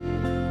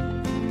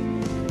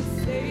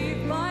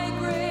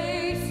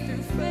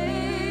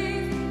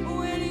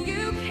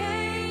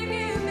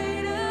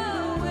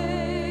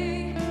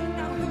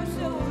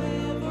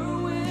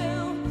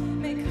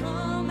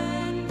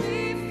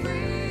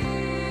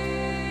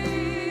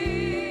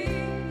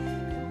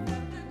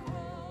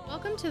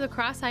to the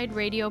Cross-Eyed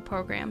Radio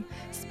program,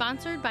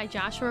 sponsored by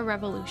Joshua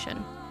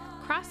Revolution.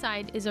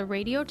 Cross-Eyed is a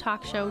radio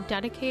talk show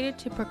dedicated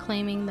to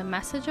proclaiming the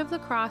message of the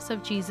cross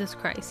of Jesus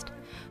Christ.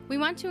 We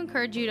want to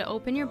encourage you to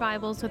open your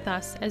Bibles with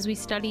us as we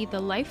study the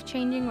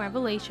life-changing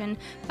revelation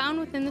found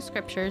within the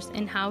Scriptures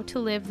and how to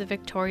live the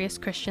victorious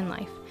Christian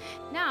life.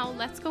 Now,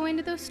 let's go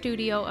into the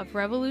studio of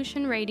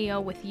Revolution Radio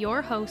with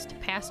your host,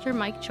 Pastor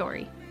Mike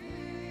Chory.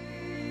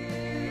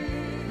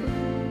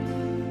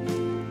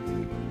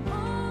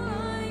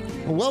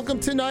 Welcome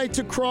tonight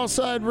to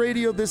Cross-Eyed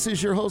Radio. This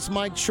is your host,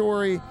 Mike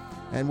Chory,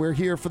 and we're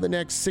here for the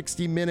next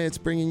 60 minutes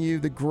bringing you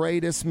the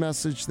greatest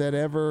message that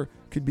ever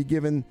could be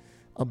given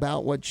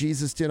about what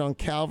Jesus did on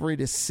Calvary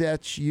to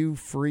set you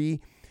free.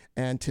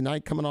 And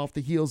tonight, coming off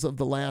the heels of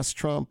the last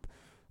trump,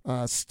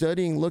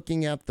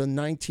 looking at the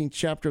 19th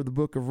chapter of the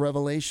book of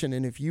Revelation.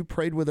 And if you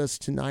prayed with us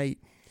tonight,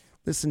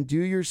 listen,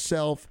 do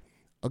yourself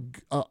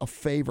a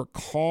favor.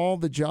 Call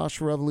the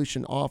Joshua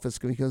Revolution office,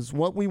 because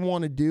what we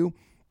want to do,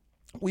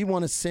 we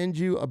want to send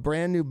you a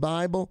brand new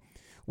Bible.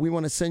 We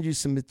want to send you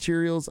some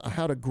materials on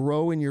how to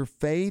grow in your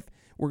faith.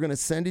 We're going to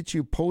send it to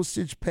you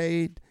postage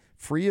paid,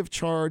 free of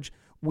charge.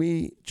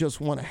 We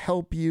just want to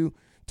help you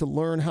to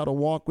learn how to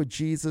walk with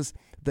Jesus.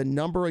 The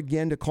number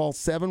again to call,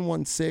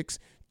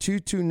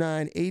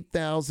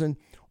 716-229-8000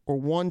 or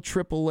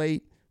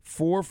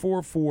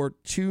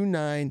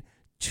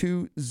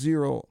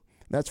 1-888-444-2920.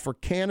 That's for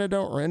Canada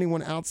or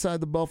anyone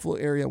outside the Buffalo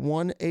area,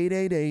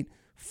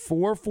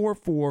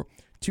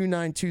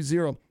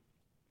 1-888-444-2920.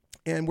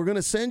 And we're going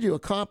to send you a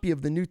copy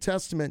of the New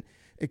Testament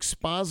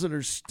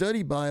Expositor's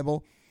Study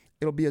Bible.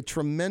 It'll be a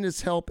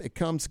tremendous help. It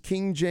comes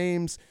King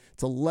James.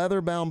 It's a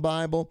leather-bound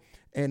Bible,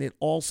 and it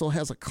also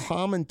has a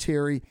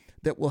commentary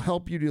that will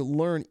help you to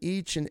learn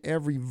each and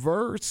every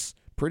verse,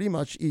 pretty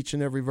much each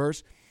and every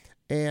verse.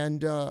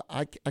 And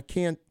I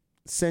can't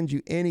send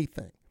you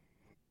anything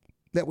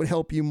that would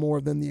help you more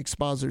than the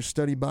Expositor's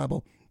Study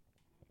Bible.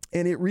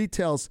 And it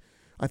retails,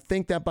 I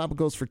think that Bible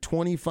goes for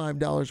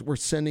 $25. We're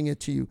sending it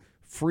to you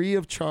free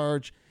of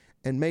charge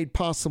and made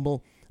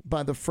possible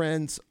by the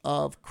friends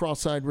of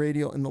Cross-Eyed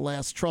Radio and the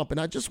Last Trump.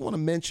 And I just want to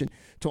mention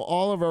to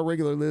all of our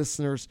regular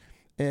listeners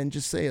and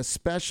just say a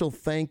special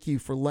thank you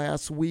for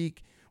last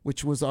week,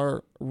 which was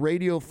our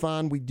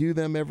Radiothon. We do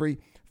them every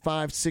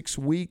 5-6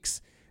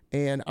 weeks,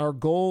 and our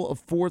goal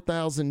of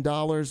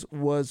 $4,000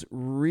 was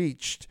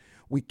reached.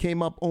 We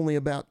came up only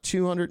about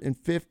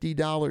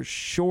 $250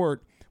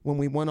 short when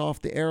we went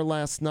off the air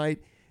last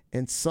night,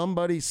 and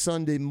somebody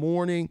Sunday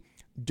morning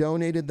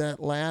donated that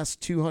last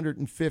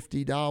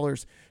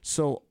 $250.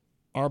 So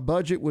our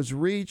budget was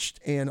reached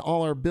and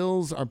all our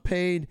bills are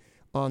paid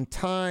on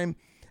time.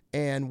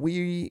 And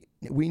we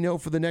know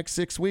for the next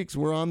 6 weeks,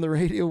 we're on the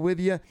radio with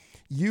you.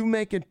 You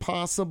make it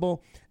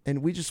possible.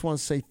 And we just want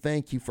to say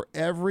thank you for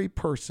every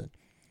person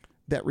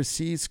that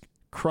receives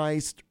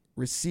Christ,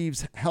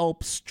 receives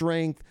help,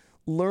 strength,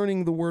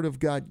 learning the Word of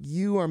God.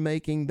 You are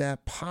making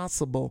that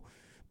possible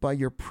by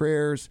your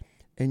prayers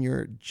and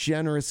your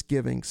generous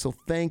giving. So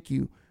thank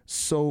you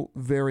so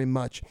very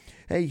much.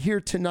 Hey, here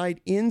tonight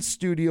in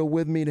studio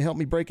with me to help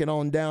me break it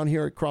on down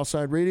here at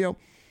Cross-Eyed Radio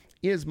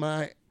is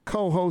my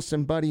co-host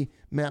and buddy,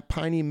 Matt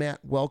Piney. Matt,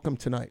 welcome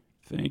tonight.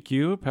 Thank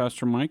you,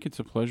 Pastor Mike. It's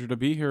a pleasure to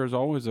be here as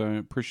always. I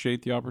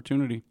appreciate the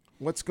opportunity.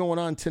 What's going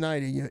on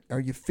tonight? Are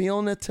you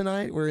feeling it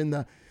tonight? We're in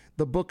the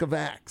book of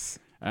Acts.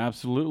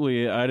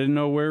 Absolutely. I didn't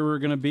know where we were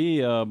going to be,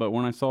 but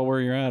when I saw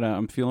where you're at,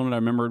 I'm feeling it. I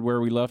remembered where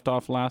we left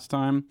off last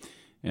time,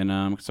 and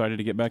I'm excited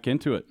to get back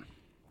into it.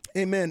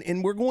 Amen.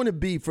 And we're going to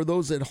be, for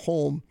those at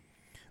home,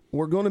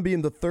 we're going to be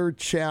in the 3rd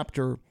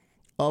chapter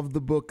of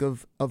the book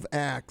of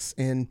Acts.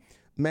 And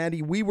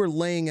Maddie, we were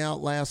laying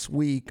out last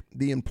week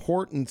the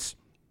importance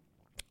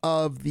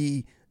of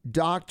the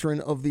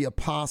doctrine of the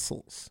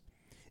apostles.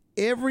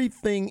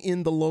 Everything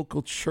in the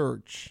local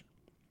church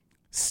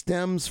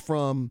stems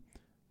from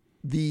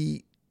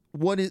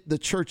what the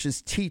church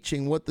is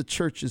teaching, what the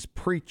church is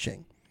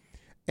preaching.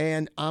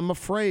 And I'm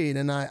afraid,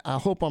 and I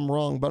hope I'm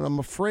wrong, but I'm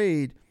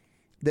afraid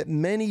that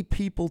many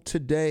people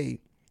today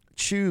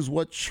choose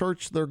what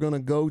church they're going to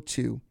go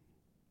to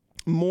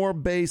more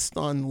based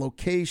on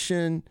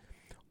location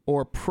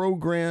or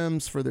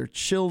programs for their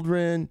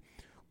children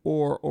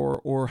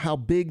or how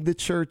big the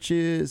church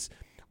is,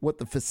 what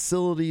the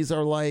facilities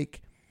are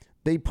like.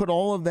 They put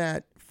all of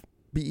that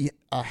be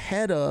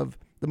ahead of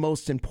the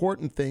most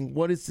important thing.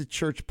 What is the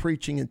church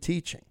preaching and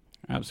teaching?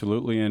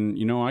 Absolutely. And,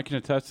 I can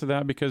attest to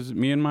that because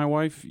me and my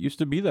wife used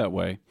to be that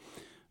way.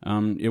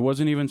 It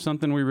wasn't even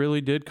something we really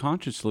did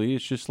consciously.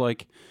 It's just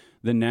like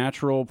the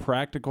natural,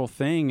 practical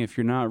thing if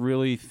you're not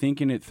really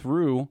thinking it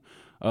through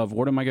of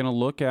what am I going to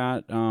look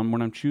at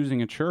when I'm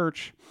choosing a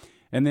church.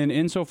 And then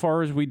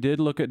insofar as we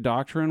did look at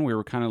doctrine, we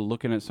were kind of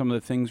looking at some of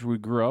the things we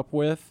grew up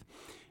with.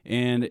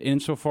 And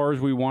insofar as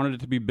we wanted it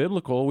to be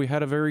biblical, we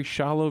had a very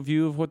shallow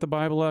view of what the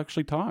Bible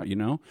actually taught,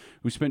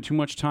 We spent too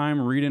much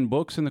time reading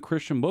books in the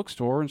Christian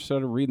bookstore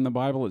instead of reading the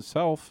Bible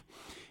itself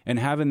and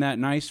having that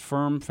nice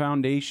firm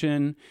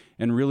foundation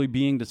and really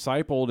being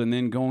discipled and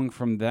then going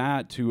from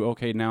that to,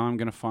 okay, now I'm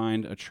going to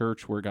find a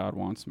church where God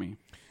wants me.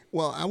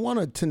 Well, I want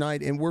to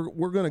tonight, and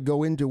we're going to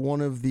go into one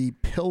of the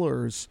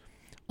pillars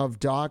of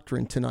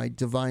doctrine tonight,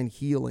 divine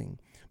healing.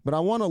 But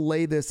I want to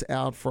lay this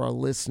out for our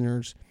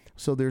listeners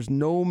so there's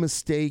no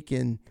mistake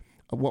in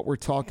what we're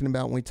talking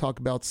about when we talk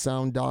about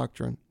sound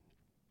doctrine.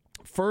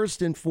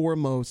 First and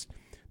foremost,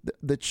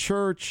 the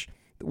church,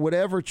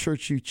 whatever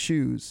church you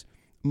choose,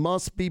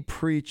 must be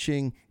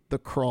preaching the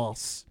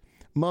cross,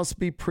 must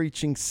be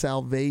preaching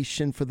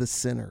salvation for the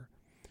sinner,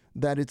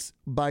 that it's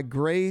by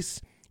grace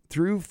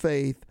through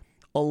faith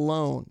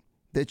alone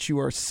that you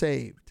are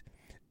saved.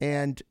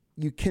 And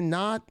you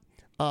cannot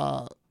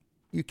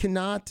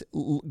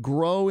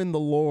grow in the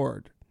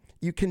Lord.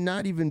 You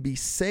cannot even be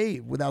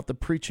saved without the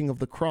preaching of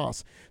the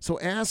cross. So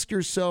ask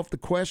yourself the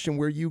question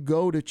where you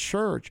go to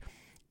church,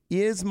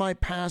 is my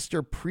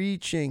pastor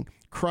preaching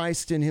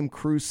Christ and him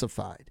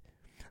crucified?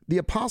 The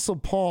Apostle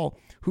Paul,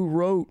 who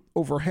wrote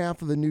over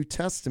half of the New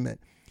Testament,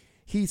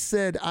 he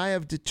said, I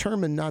have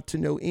determined not to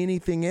know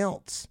anything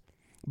else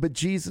but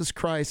Jesus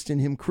Christ and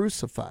him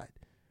crucified.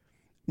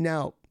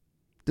 Now,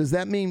 does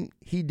that mean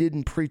he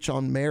didn't preach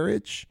on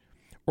marriage,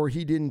 or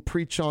he didn't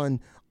preach on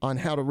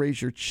how to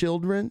raise your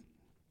children?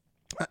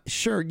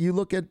 Sure, you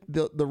look at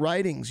the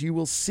writings, you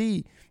will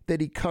see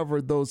that he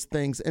covered those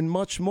things and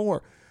much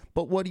more.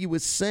 But what he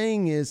was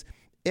saying is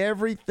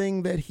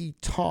everything that he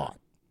taught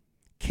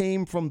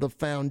came from the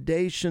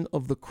foundation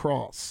of the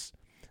cross.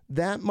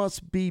 That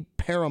must be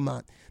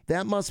paramount.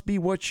 That must be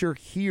what you're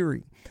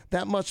hearing.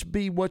 That must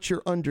be what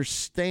you're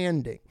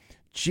understanding.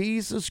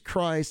 Jesus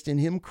Christ and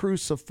him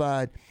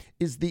crucified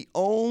is the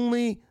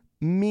only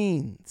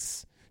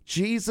means.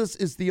 Jesus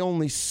is the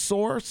only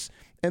source,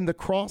 and the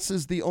cross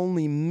is the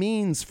only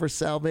means for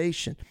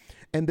salvation.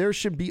 And there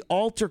should be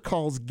altar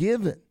calls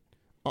given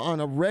on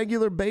a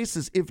regular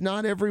basis, if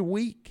not every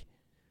week,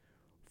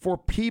 for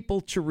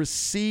people to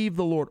receive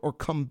the Lord or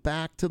come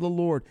back to the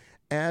Lord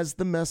as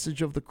the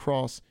message of the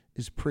cross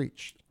is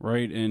preached.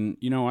 Right. And,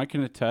 I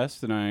can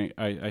attest, and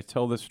I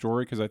tell this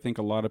story because I think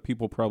a lot of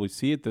people probably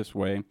see it this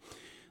way,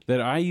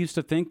 that I used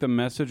to think the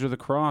message of the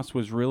cross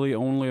was really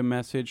only a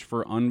message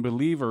for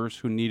unbelievers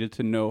who needed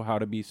to know how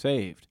to be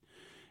saved.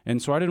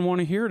 And so I didn't want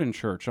to hear it in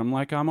church. I'm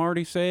like, I'm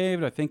already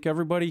saved. I think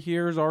everybody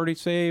here is already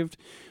saved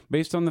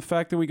based on the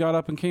fact that we got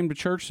up and came to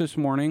church this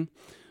morning.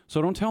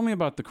 So don't tell me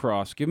about the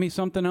cross. Give me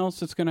something else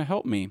that's going to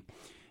help me.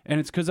 And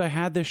it's because I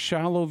had this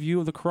shallow view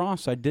of the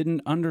cross. I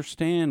didn't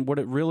understand what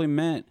it really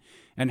meant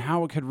and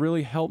how it could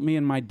really help me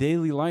in my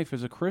daily life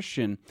as a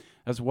Christian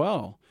as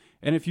well.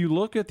 And if you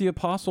look at the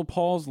Apostle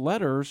Paul's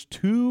letters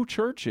to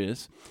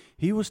churches,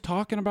 he was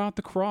talking about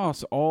the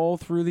cross all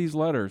through these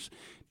letters,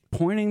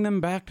 pointing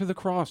them back to the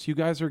cross. You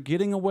guys are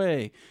getting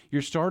away.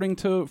 You're starting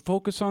to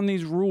focus on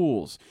these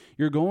rules.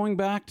 You're going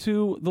back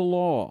to the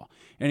law.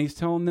 And he's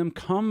telling them,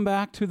 come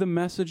back to the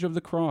message of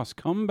the cross.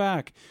 Come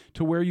back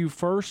to where you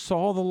first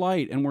saw the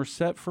light and were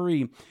set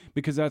free,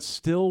 because that's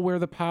still where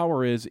the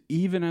power is,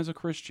 even as a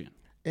Christian.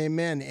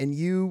 Amen. And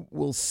you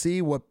will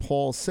see what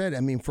Paul said. I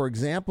mean, for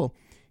example,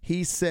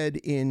 he said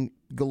in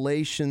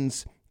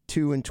Galatians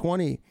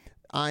 2:20,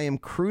 I am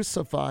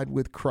crucified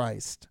with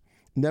Christ.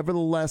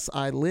 Nevertheless,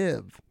 I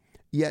live,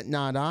 yet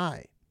not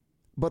I.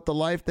 But the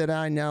life that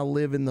I now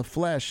live in the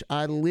flesh,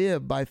 I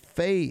live by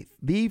faith,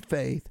 the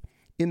faith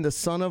in the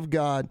Son of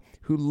God,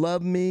 who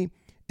loved me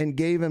and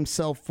gave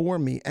himself for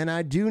me. And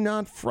I do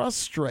not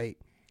frustrate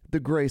the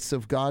grace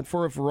of God.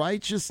 For if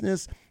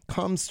righteousness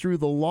comes through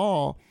the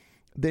law,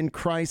 then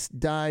Christ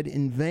died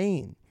in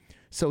vain.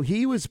 So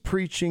he was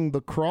preaching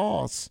the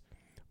cross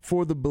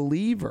for the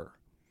believer.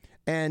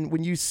 And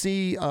when you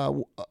see,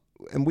 and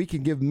we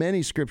can give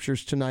many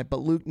scriptures tonight, but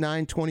Luke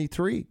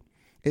 9:23,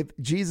 if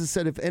Jesus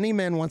said, if any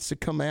man wants to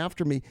come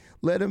after me,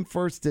 let him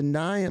first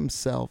deny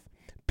himself,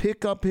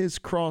 pick up his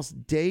cross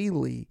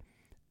daily,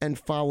 and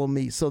follow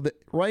me. So that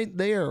right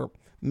there,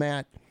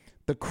 Matt,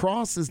 the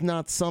cross is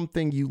not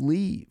something you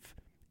leave.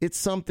 It's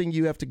something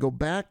you have to go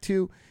back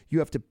to. You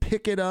have to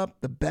pick it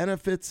up, the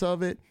benefits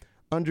of it,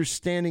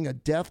 understanding a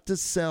death to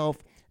self,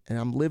 and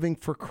I'm living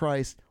for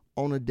Christ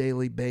on a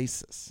daily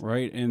basis.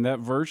 Right, and that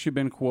verse you've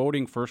been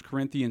quoting, 1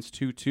 Corinthians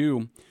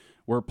 2:2,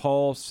 where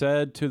Paul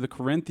said to the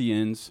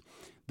Corinthians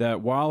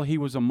that while he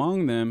was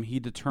among them, he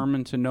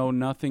determined to know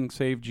nothing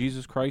save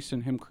Jesus Christ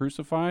and him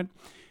crucified.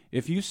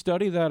 If you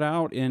study that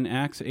out in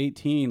Acts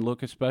 18,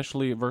 look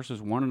especially at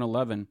verses 1 and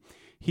 11,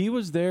 he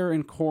was there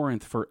in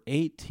Corinth for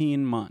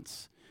 18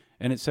 months.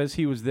 And it says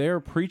he was there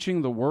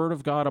preaching the word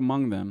of God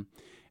among them.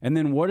 And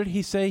then what did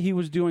he say he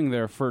was doing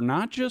there for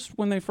not just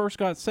when they first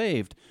got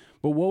saved,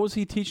 but what was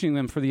he teaching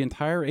them for the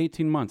entire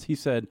 18 months? He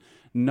said,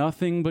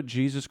 nothing but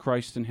Jesus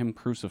Christ and him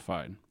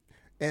crucified.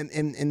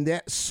 And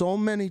that so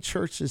many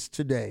churches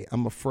today,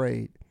 I'm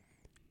afraid,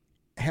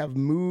 have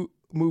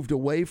moved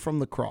away from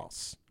the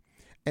cross.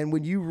 And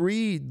when you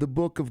read the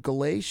book of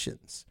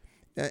Galatians,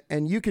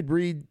 and you could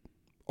read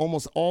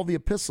almost all the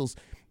epistles,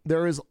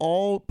 there is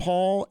all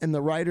Paul and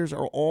the writers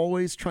are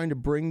always trying to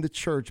bring the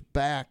church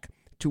back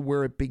to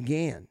where it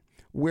began,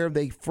 where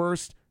they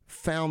first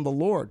found the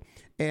Lord.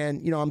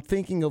 And, I'm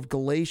thinking of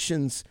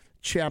Galatians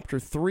chapter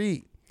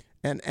 3.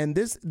 And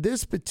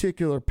this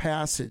particular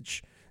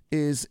passage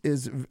is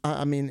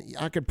I mean,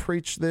 I could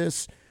preach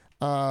this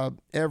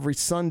every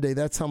Sunday.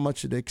 That's how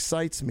much it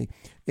excites me.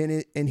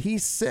 And he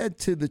said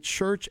to the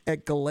church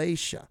at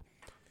Galatia,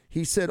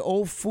 he said,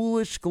 "O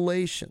foolish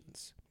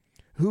Galatians,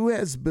 who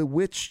has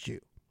bewitched you,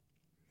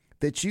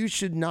 that you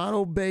should not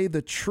obey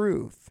the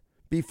truth,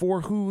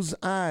 before whose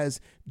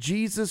eyes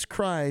Jesus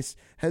Christ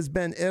has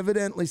been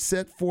evidently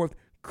set forth,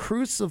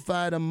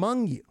 crucified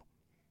among you."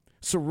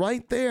 So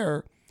right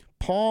there,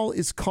 Paul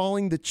is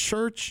calling the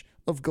church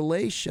of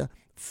Galatia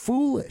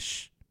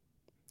foolish.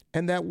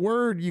 And that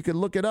word, you could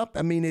look it up.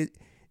 I mean,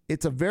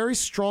 it's a very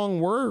strong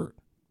word.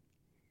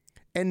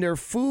 And they're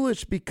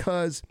foolish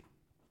because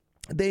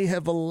they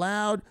have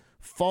allowed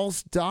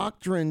false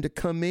doctrine to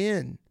come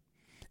in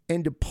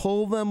and to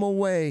pull them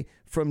away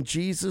from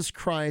Jesus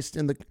Christ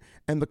and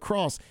the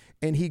cross.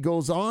 And he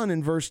goes on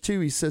in verse 2,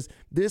 he says,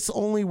 "This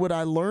only would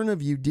I learn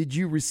of you. Did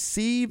you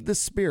receive the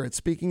Spirit,"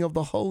 speaking of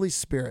the Holy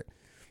Spirit,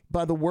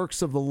 "by the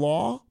works of the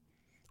law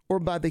or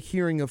by the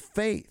hearing of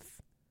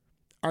faith?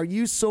 Are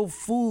you so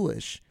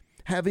foolish,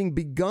 having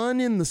begun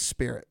in the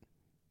Spirit?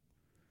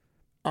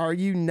 Are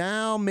you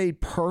now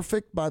made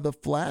perfect by the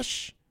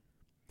flesh?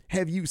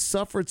 Have you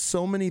suffered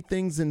so many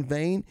things in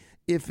vain,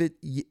 if it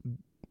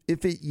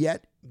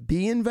yet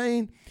be in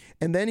vain?"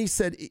 And then he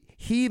said,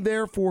 "He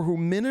therefore who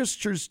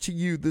ministers to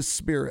you the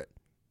Spirit,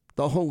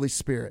 the Holy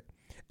Spirit,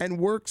 and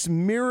works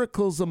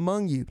miracles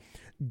among you,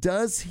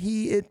 does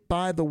he it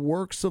by the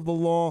works of the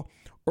law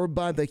or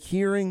by the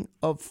hearing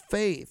of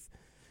faith?"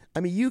 I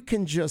mean, you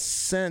can just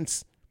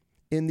sense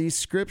in these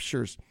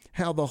scriptures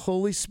how the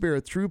Holy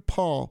Spirit, through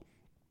Paul,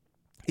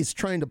 is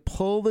trying to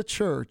pull the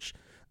church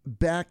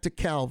back to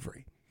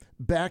Calvary,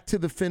 back to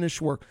the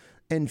finished work,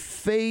 and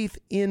faith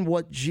in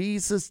what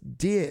Jesus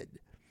did.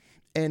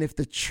 And if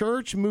the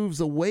church moves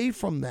away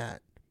from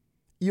that,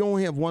 you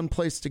only have one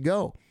place to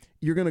go.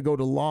 You're going to go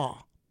to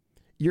law.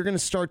 You're going to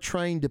start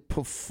trying to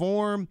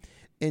perform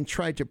and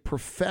try to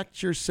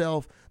perfect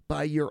yourself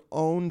by your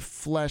own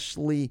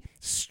fleshly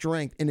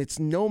strength. And it's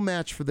no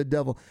match for the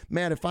devil.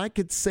 Man, if I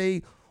could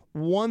say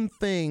one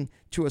thing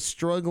to a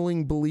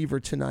struggling believer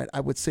tonight,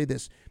 I would say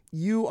this: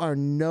 you are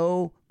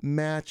no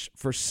match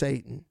for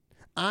Satan.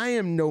 I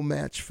am no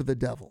match for the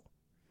devil.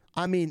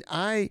 I mean,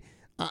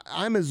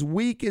 I'm as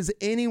weak as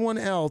anyone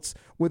else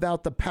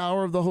without the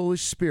power of the Holy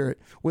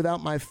Spirit,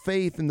 without my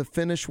faith in the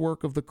finished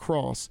work of the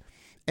cross.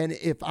 And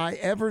if I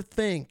ever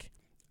think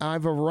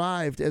I've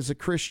arrived as a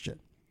Christian,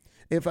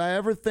 if I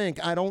ever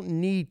think I don't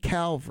need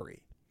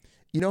Calvary,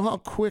 you know how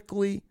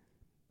quickly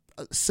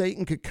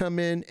Satan could come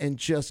in and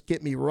just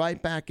get me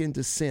right back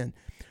into sin.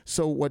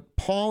 So what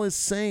Paul is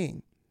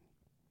saying,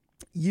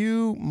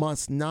 you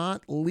must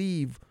not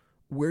leave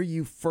where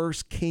you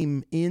first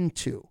came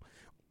into.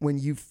 When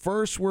you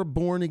first were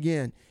born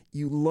again,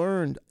 you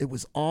learned it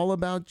was all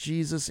about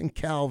Jesus and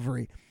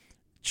Calvary.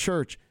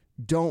 Church,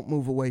 don't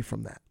move away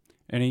from that.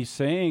 And he's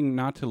saying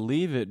not to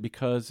leave it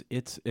because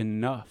it's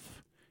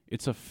enough.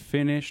 It's a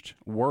finished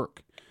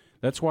work.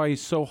 That's why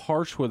he's so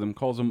harsh with them,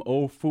 calls them,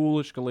 "O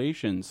foolish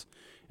Galatians."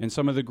 And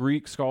some of the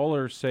Greek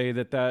scholars say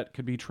that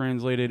could be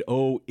translated,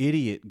 "O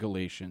idiot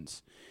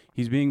Galatians."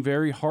 He's being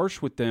very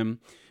harsh with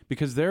them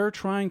because they're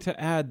trying to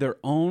add their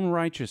own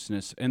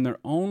righteousness and their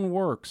own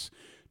works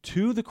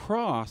to the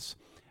cross,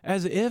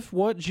 as if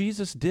what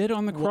Jesus did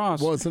on the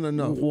cross wasn't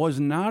enough. Was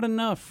not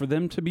enough for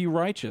them to be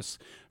righteous,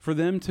 for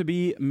them to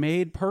be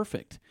made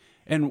perfect.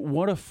 And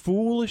what a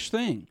foolish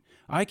thing.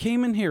 I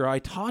came in here, I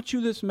taught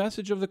you this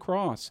message of the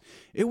cross.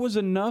 It was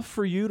enough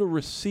for you to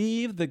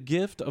receive the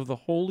gift of the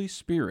Holy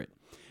Spirit.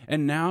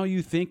 And now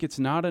you think it's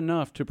not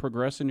enough to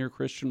progress in your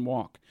Christian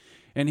walk.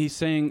 And he's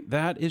saying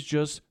that is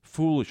just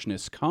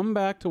foolishness. Come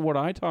back to what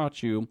I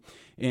taught you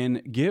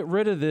and get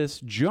rid of this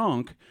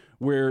junk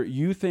where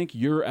you think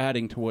you're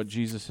adding to what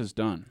Jesus has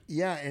done.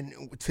 Yeah,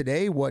 and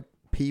today what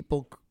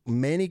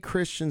many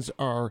Christians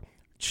are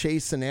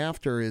chasing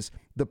after is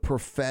the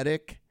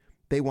prophetic.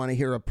 They want to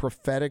hear a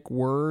prophetic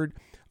word.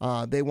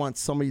 They want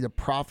somebody to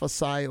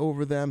prophesy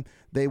over them.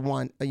 They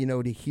want,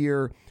 to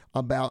hear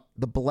about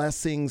the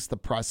blessings, the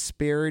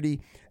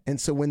prosperity.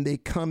 And so when they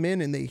come in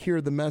and they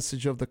hear the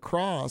message of the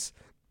cross,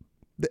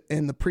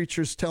 and the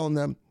preacher's telling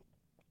them,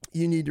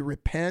 you need to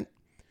repent,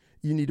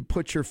 you need to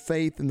put your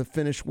faith in the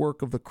finished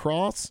work of the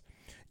cross,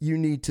 you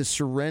need to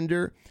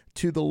surrender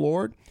to the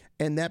Lord.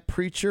 And that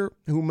preacher,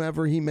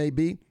 whomever he may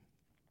be,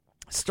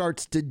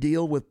 starts to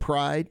deal with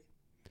pride,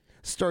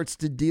 starts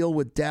to deal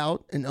with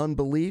doubt and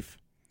unbelief.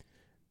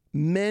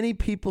 Many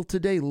people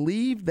today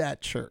leave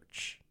that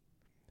church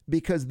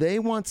because they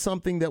want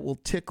something that will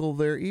tickle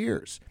their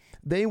ears.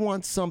 They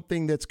want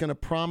something that's going to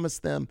promise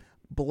them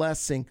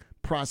blessing,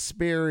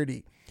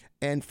 prosperity.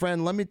 And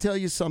friend, let me tell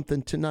you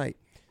something tonight.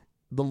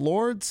 The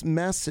Lord's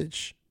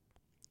message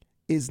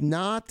is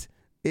not,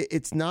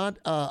 it's not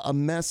a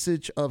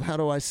message of, how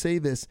do I say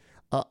this,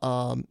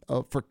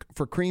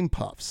 for cream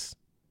puffs.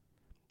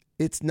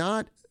 It's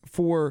not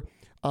for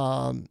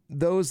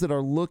those that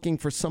are looking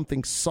for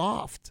something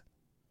soft.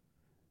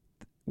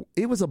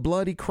 It was a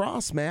bloody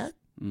cross, Matt.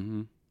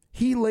 Mm-hmm.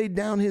 He laid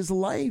down his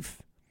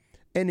life.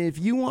 And if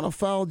you want to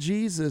follow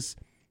Jesus,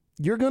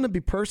 you're going to be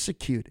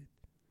persecuted.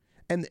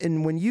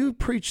 And when you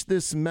preach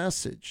this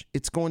message,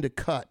 it's going to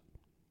cut.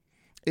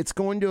 It's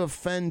going to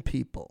offend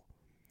people.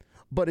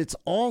 But it's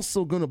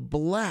also going to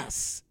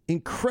bless,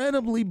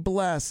 incredibly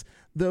bless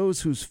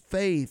those whose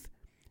faith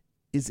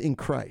is in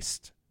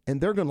Christ.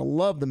 And they're going to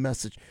love the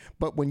message.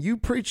 But when you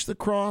preach the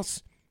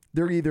cross,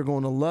 they're either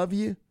going to love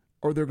you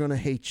or they're going to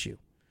hate you.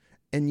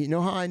 And you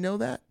know how I know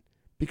that?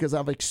 Because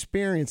I've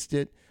experienced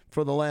it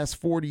for the last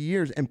 40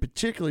 years, and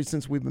particularly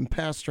since we've been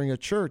pastoring a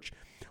church.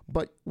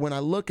 But when I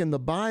look in the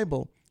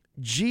Bible,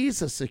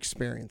 Jesus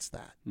experienced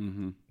that.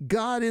 Mm-hmm.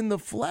 God in the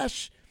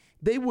flesh,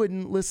 they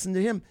wouldn't listen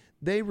to him.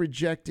 They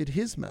rejected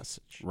his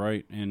message.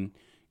 Right. And,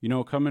 you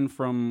know, coming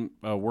from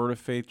a Word of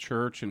Faith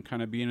church and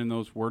kind of being in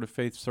those Word of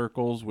Faith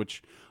circles,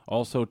 which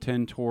also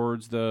tend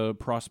towards the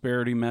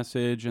prosperity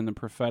message and the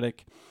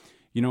prophetic,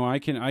 you know, I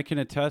can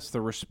attest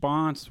the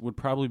response would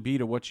probably be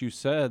to what you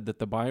said, that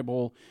the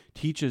Bible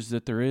teaches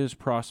that there is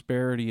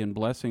prosperity and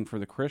blessing for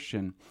the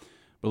Christian.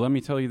 But let me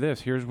tell you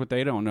this, here's what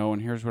they don't know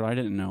and here's what I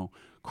didn't know.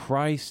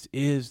 Christ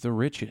is the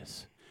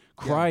riches.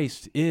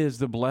 Christ is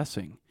the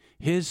blessing.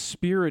 His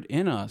Spirit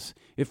in us.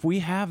 If we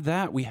have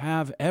that, we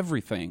have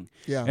everything.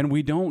 Yeah. And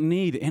we don't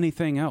need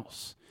anything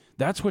else.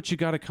 That's what you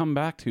got to come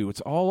back to.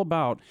 It's all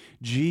about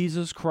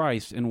Jesus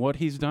Christ and what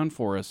he's done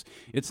for us.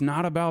 It's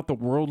not about the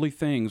worldly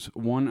things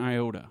one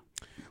iota.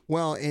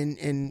 Well,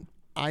 and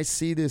I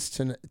see this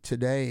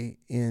today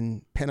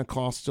in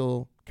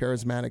Pentecostal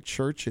charismatic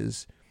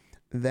churches,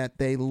 that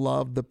they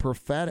love the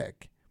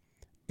prophetic.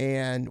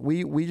 And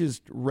we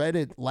just read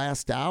it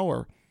last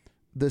hour.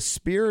 The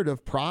spirit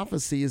of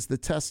prophecy is the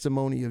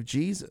testimony of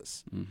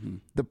Jesus. Mm-hmm.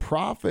 The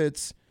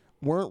prophets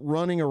weren't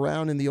running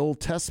around in the Old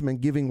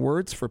Testament giving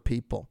words for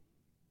people.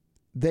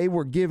 They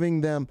were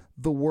giving them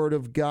the word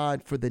of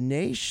God for the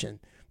nation,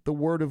 the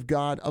word of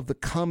God of the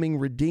coming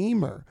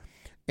Redeemer.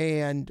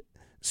 And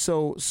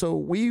so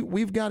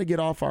we've got to get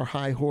off our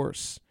high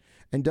horse.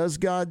 And does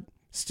God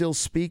still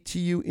speak to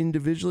you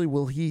individually?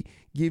 Will he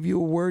give you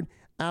a word?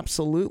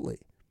 Absolutely.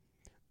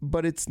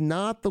 But it's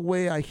not the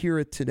way I hear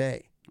it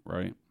today.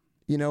 Right.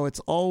 You know, it's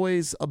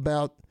always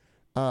about,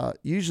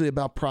 usually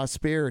about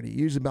prosperity,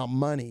 usually about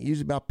money,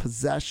 usually about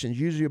possessions,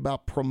 usually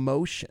about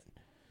promotion.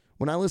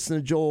 When I listen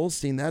to Joel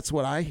Osteen, that's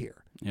what I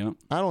hear. Yep.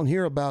 I don't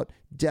hear about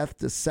death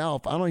to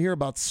self. I don't hear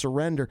about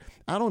surrender.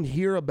 I don't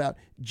hear about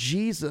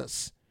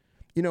Jesus.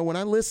 You know, when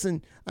I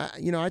listen,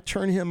 I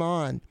turn him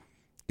on.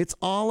 It's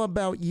all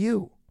about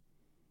you.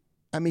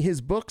 I mean, his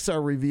books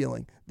are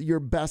revealing your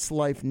best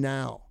life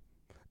now.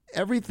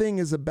 Everything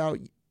is about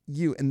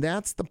you, and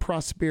that's the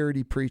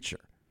prosperity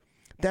preacher.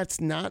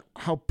 That's not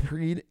how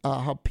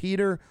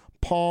Peter,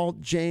 Paul,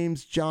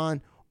 James,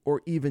 John,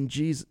 or even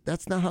Jesus,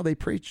 that's not how they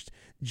preached.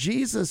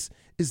 Jesus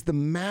is the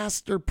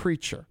master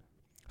preacher.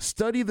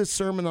 Study the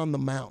Sermon on the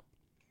Mount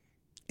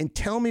and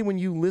tell me, when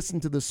you listen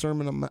to the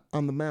Sermon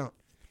on the Mount,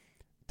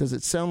 does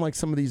it sound like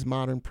some of these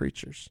modern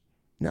preachers?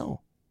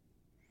 No,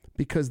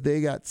 because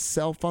they got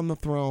self on the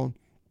throne.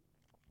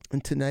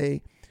 And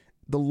today,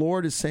 the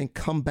Lord is saying,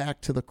 come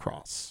back to the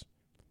cross.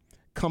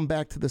 Come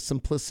back to the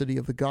simplicity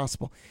of the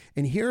gospel.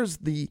 And here's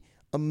the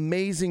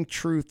amazing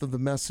truth of the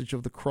message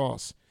of the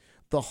cross.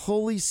 The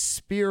Holy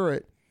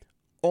Spirit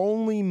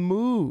only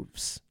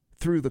moves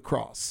through the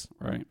cross.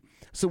 Right.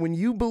 So when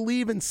you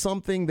believe in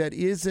something that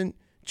isn't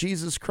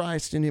Jesus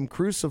Christ and him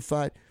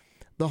crucified,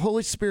 the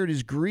Holy Spirit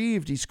is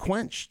grieved, he's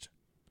quenched.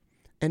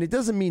 And it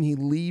doesn't mean he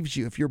leaves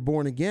you if you're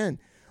born again,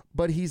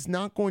 but he's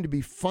not going to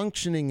be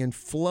functioning and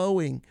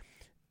flowing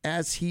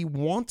as he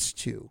wants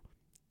to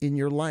in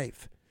your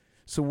life.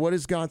 So what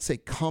does God say?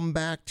 Come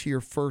back to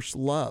your first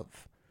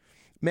love.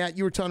 Matt,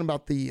 you were talking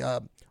about the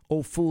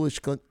old foolish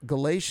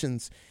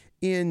Galatians.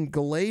 In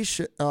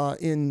Galatians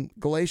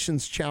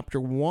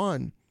chapter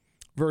 1,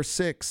 verse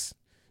 6,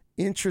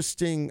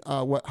 interesting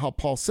how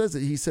Paul says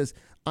it. He says,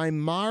 I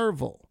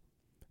marvel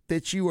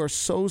that you are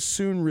so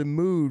soon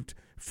removed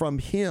from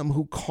him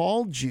who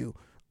called you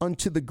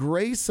unto the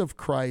grace of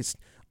Christ,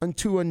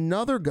 unto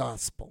another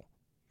gospel.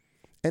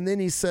 And then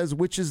he says,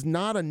 which is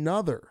not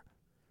another,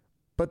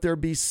 but there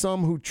be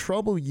some who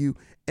trouble you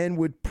and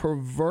would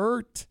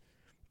pervert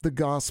the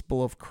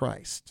gospel of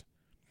Christ.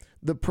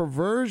 The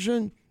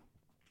perversion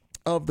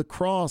of the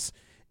cross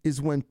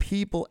is when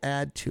people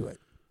add to it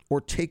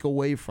or take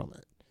away from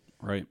it.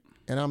 Right.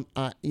 And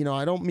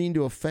I don't mean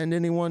to offend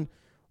anyone,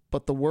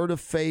 but the Word of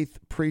Faith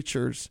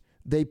preachers,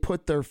 they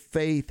put their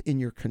faith in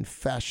your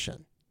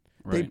confession.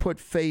 Right. They put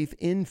faith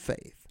in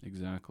faith.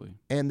 Exactly.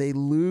 And they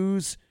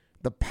lose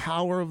the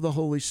power of the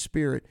Holy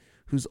Spirit,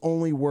 who's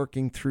only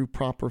working through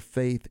proper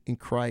faith in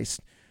Christ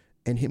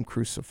and him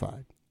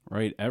crucified.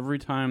 Right. Every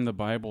time the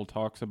Bible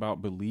talks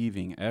about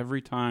believing,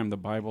 every time the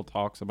Bible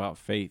talks about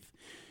faith,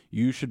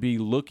 you should be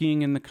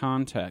looking in the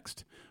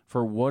context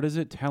for what is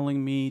it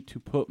telling me to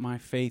put my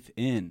faith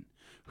in?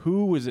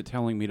 Who is it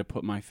telling me to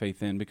put my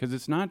faith in? Because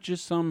it's not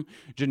just some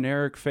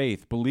generic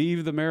faith.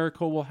 Believe the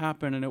miracle will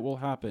happen and it will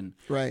happen.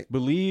 Right.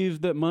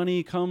 Believe that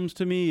money comes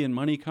to me and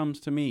money comes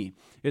to me.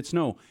 It's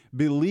no,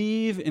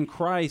 believe in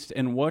Christ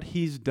and what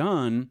he's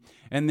done.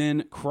 And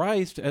then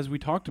Christ, as we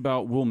talked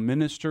about, will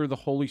minister the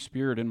Holy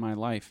Spirit in my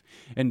life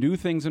and do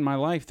things in my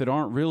life that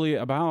aren't really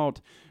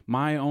about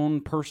my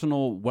own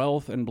personal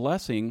wealth and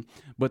blessing,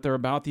 but they're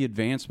about the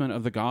advancement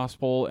of the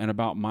gospel and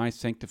about my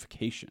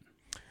sanctification.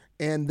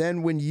 And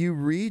then when you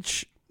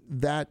reach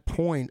that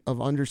point of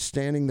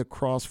understanding the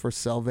cross for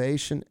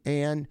salvation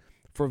and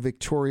for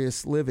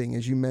victorious living,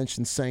 as you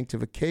mentioned,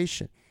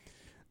 sanctification,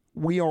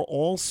 we are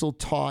also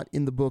taught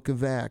in the book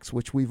of Acts,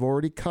 which we've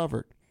already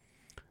covered,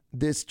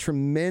 this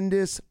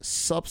tremendous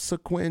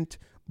subsequent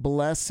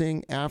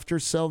blessing after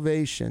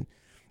salvation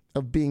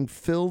of being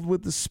filled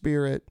with the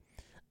Spirit.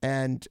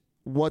 And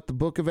what the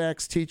book of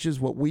Acts teaches,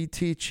 what we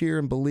teach here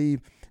and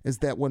believe, is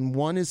that when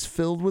one is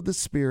filled with the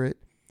Spirit,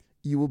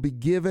 you will be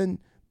given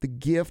the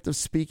gift of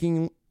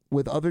speaking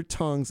with other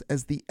tongues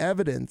as the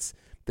evidence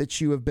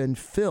that you have been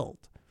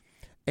filled.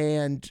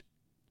 And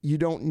you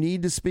don't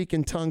need to speak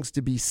in tongues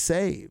to be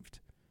saved.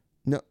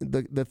 No,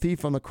 the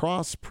thief on the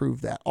cross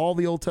proved that. All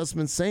the Old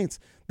Testament saints,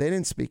 they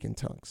didn't speak in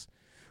tongues.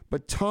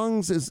 But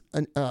tongues is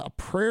a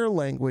prayer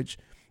language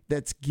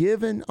that's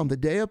given on the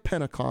day of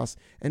Pentecost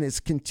and is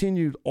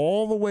continued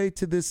all the way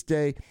to this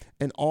day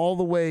and all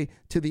the way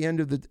to the end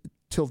of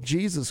till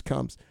Jesus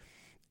comes.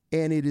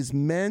 And it is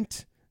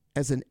meant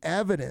as an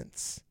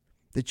evidence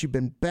that you've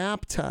been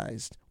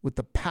baptized with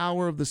the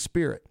power of the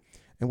Spirit.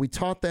 And we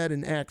taught that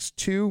in Acts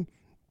 2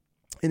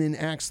 and in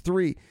Acts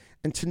 3.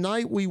 And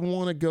tonight we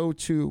want to go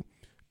to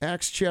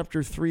Acts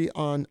chapter 3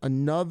 on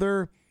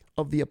another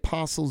of the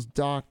apostles'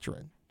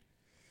 doctrine.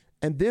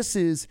 And this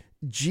is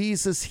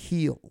Jesus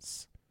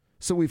heals.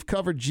 So we've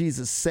covered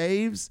Jesus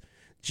saves,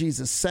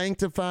 Jesus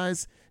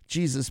sanctifies,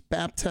 Jesus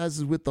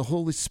baptizes with the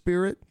Holy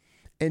Spirit.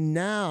 And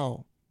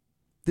now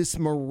this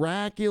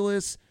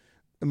miraculous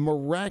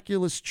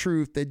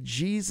truth that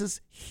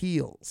Jesus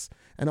heals.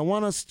 And I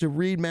want us to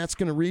read, Matt's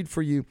going to read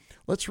for you.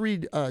 Let's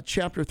read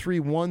chapter 3,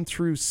 1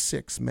 through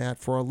 6, Matt,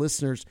 for our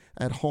listeners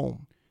at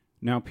home.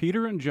 Now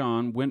Peter and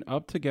John went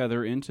up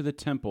together into the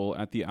temple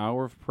at the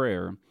hour of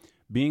prayer,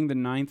 being the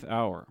 9th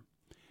hour.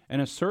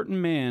 And a certain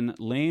man,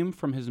 lame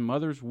from his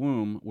mother's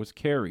womb, was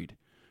carried,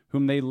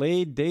 whom they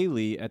laid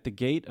daily at the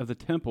gate of the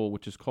temple,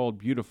 which is called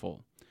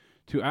Beautiful,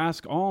 to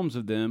ask alms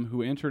of them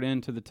who entered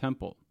into the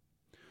temple,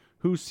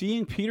 who,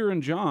 seeing Peter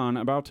and John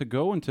about to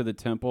go into the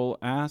temple,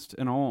 asked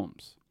an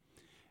alms.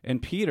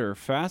 And Peter,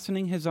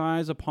 fastening his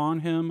eyes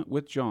upon him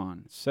with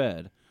John,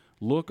 said,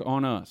 Look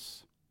on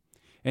us.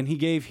 And he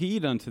gave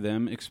heed unto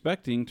them,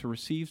 expecting to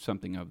receive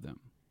something of them.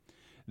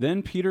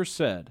 Then Peter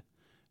said,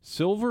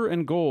 Silver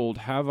and gold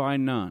have I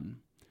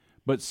none,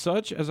 but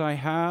such as I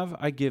have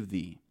I give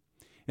thee.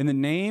 In the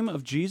name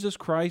of Jesus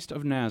Christ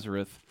of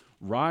Nazareth,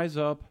 rise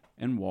up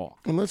and walk.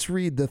 And let's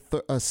read the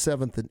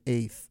 7th and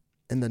 8th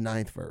and the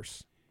 9th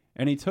verse.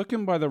 And he took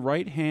him by the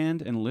right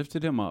hand and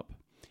lifted him up.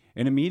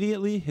 And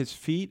immediately his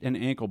feet and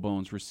ankle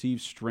bones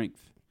received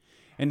strength.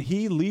 And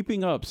he,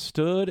 leaping up,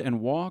 stood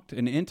and walked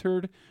and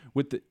entered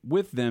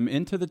with them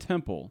into the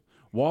temple,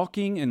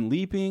 walking and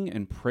leaping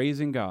and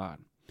praising God.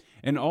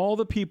 And all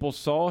the people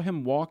saw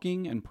him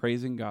walking and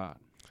praising God.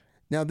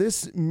 Now,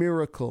 this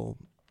miracle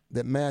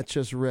that Matt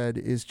just read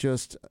is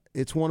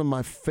it's one of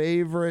my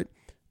favorite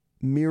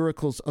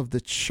miracles of the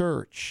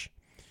church.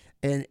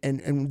 And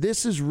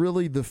this is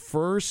really the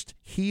first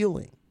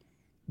healing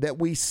that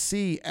we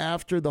see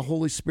after the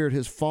Holy Spirit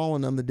has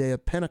fallen on the day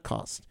of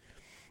Pentecost.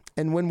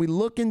 And when we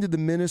look into the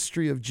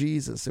ministry of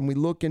Jesus and we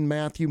look in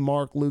Matthew,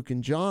 Mark, Luke,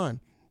 and John,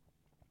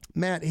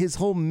 Matt, his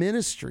whole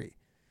ministry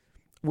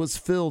was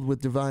filled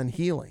with divine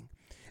healing.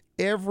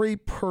 Every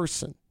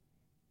person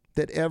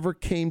that ever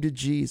came to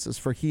Jesus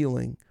for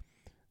healing,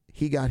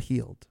 he got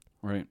healed.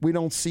 Right. We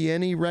don't see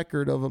any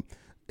record of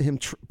him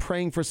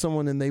praying for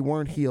someone and they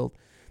weren't healed.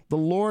 The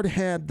Lord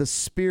had the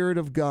Spirit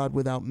of God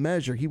without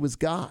measure. He was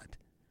God.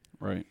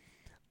 Right.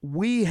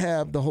 We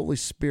have the Holy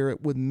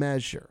Spirit with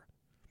measure.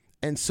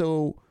 And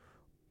so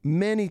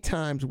many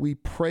times we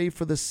pray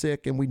for the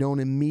sick and we don't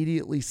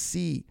immediately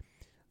see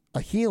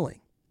a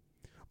healing.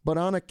 But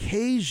on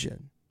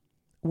occasion,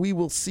 we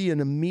will see an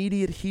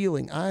immediate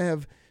healing. I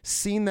have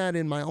seen that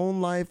in my own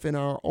life, in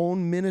our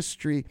own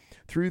ministry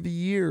through the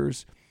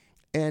years.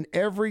 And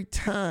every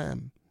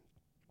time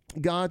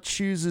God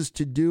chooses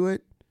to do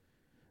it,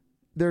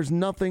 there's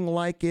nothing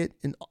like it.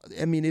 And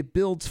I mean, it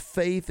builds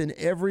faith in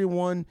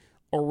everyone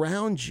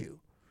around you.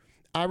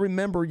 I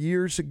remember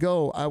years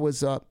ago, I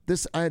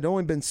had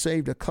only been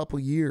saved a couple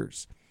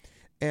years,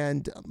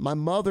 and my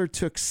mother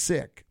took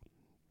sick,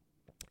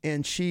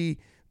 and she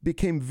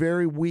became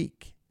very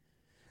weak,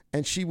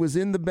 and she was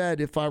in the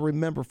bed, if I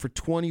remember, for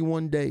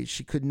 21 days.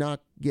 She could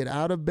not get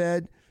out of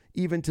bed,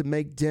 even to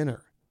make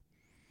dinner.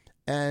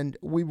 And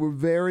we were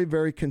very,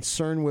 very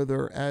concerned with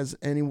her, as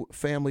any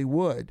family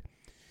would.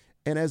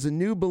 And as a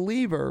new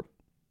believer,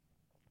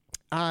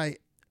 I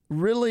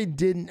really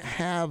didn't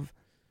have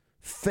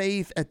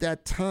faith at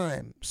that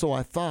time, so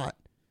I thought,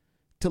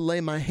 to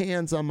lay my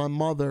hands on my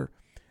mother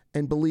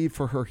and believe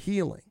for her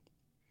healing.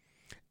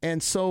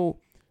 And so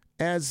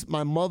as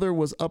my mother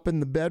was up in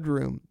the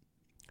bedroom,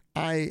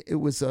 it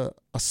was a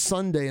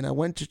Sunday, and I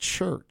went to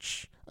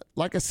church.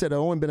 Like I said, I'd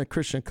only been a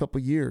Christian a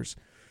couple years.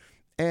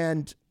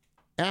 And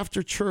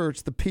after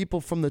church, the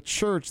people from the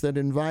church that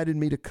invited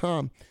me to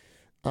come,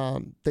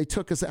 they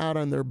took us out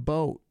on their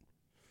boat,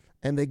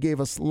 and they gave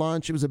us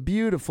lunch. It was a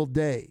beautiful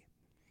day.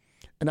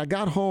 And I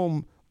got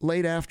home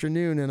late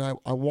afternoon, and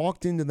I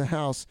walked into the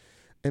house,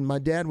 and my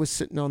dad was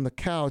sitting on the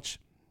couch,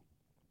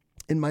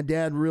 and my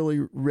dad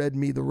really read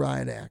me the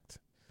riot act.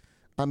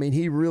 I mean,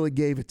 he really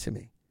gave it to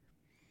me.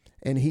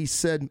 And he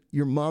said,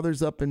 your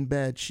mother's up in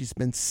bed. She's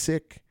been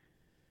sick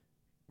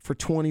for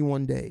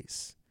 21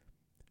 days.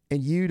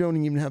 And you don't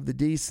even have the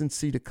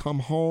decency to come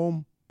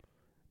home.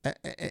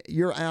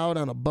 You're out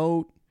on a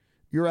boat.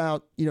 You're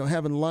out,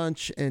 having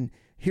lunch. And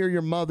here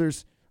your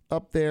mother's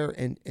up there,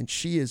 and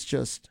she is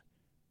just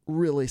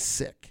really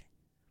sick.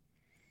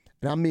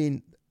 And I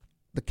mean,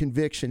 the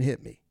conviction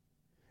hit me.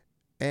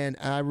 And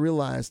I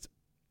realized,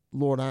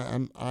 Lord,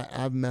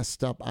 I've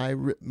messed up.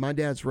 My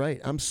dad's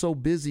right. I'm so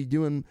busy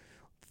doing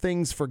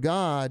things for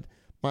God.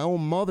 My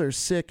own mother's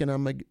sick, and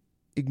I'm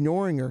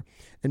ignoring her.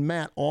 And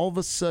Matt, all of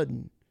a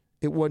sudden,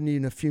 it wasn't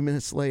even a few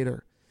minutes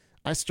later,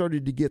 I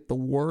started to get the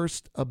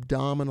worst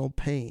abdominal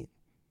pain.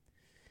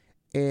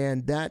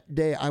 And that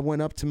day, I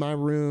went up to my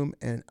room,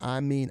 and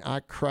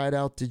I cried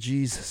out to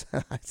Jesus.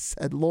 I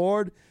said,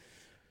 Lord,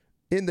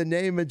 in the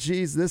name of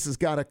Jesus, this has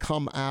got to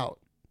come out.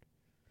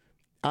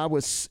 I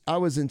was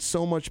in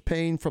so much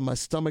pain from my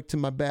stomach to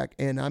my back,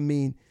 and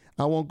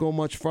I won't go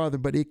much farther,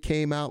 but it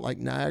came out like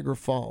Niagara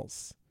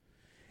Falls.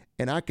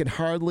 And I could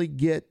hardly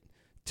get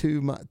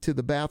to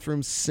the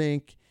bathroom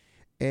sink,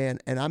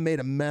 and I made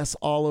a mess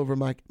all over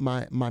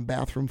my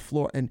bathroom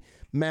floor. And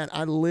Matt,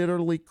 I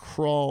literally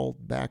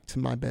crawled back to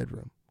my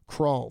bedroom.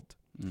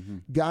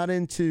 Got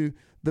into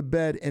the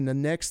bed, and the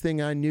next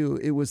thing I knew,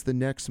 it was the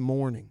next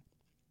morning.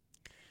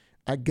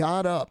 I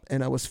got up,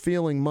 and I was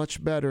feeling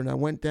much better, and I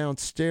went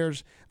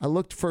downstairs. I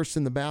looked first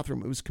in the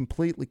bathroom. It was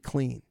completely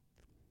clean.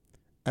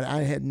 And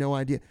I had no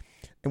idea.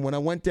 And when I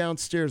went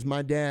downstairs,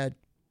 I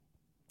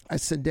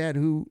said, Dad,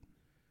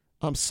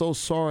 I'm so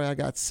sorry I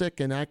got sick,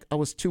 and I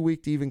was too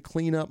weak to even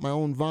clean up my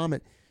own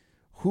vomit.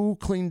 Who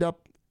cleaned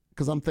up?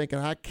 Because I'm thinking,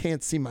 I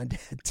can't see my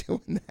dad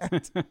doing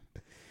that.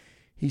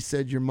 He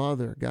said, your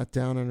mother got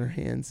down on her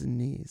hands and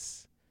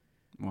knees.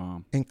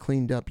 Wow. And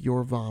cleaned up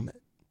your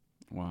vomit.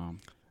 Wow.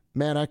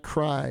 Man, I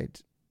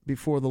cried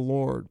before the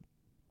Lord,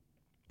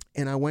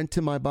 and I went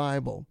to my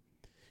Bible,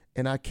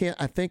 and I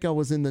think I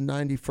was in the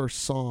 91st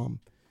Psalm,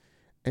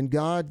 and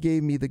God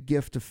gave me the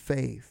gift of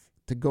faith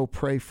to go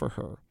pray for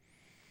her.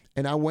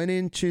 And I went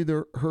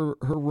into her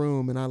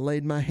room, and I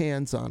laid my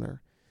hands on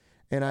her,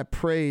 and I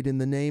prayed in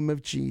the name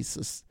of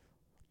Jesus,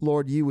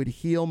 Lord, you would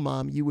heal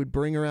Mom. You would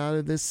bring her out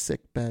of this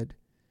sick bed.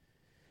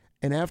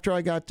 And after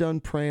I got done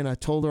praying, I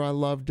told her I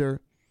loved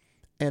her,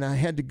 and I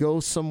had to go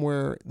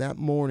somewhere that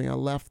morning. I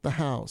left the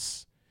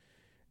house,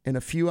 and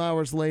a few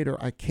hours later,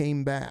 I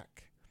came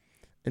back.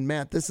 And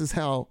Matt, this is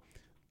how,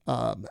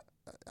 I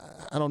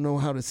don't know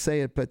how to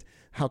say it, but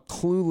how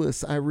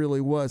clueless I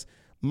really was.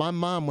 My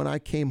mom, when I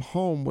came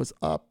home, was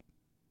up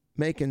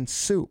making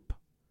soup.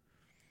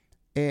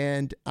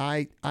 And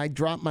I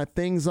dropped my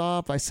things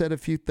off. I said a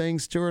few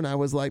things to her, and I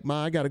was like,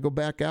 Ma, I got to go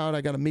back out.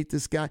 I got to meet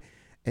this guy.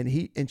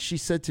 And she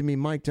said to me,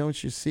 Mike,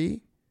 don't you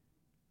see?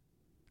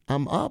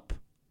 I'm up.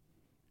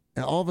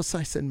 And all of a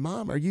sudden I said,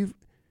 Mom,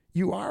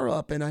 you are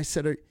up. And I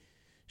said,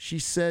 she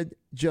said,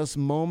 just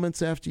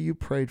moments after you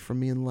prayed for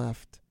me and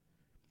left,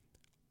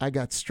 I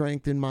got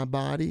strength in my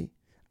body.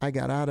 I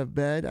got out of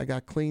bed. I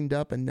got cleaned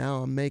up, and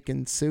now I'm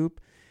making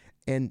soup.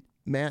 And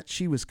Matt,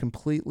 she was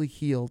completely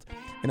healed.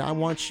 And I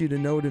want you to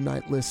know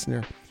tonight,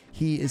 listener,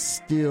 he is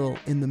still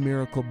in the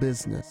miracle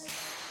business.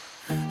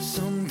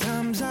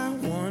 Sometimes I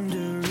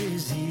wonder,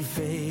 is he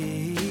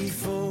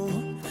faithful?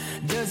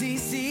 Does he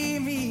see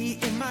me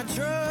in my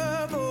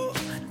trouble?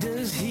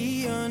 Does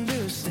he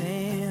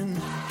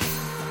understand?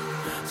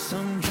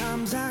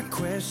 Sometimes I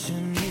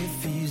question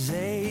if he's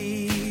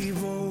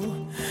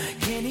able.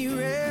 Can he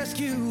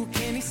rescue?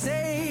 Can he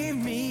save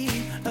me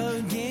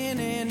again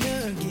and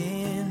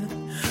again?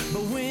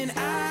 But when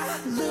I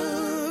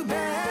look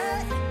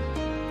back,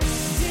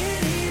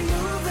 did he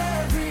move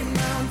every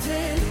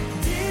mountain?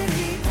 Did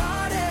he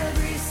part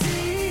every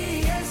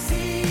sea? Yes,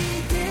 he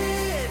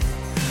did.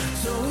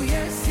 So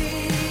yes,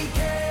 he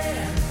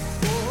can.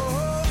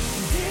 Oh,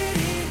 did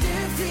he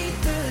defeat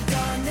the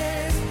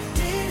darkness?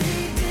 Did he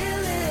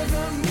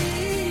deliver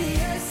me?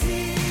 Yes,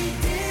 he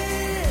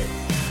did.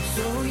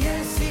 So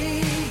yes,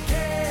 he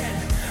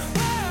can.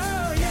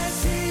 Oh,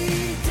 yes,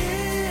 he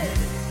did.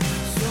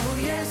 So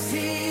yes,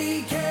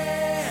 he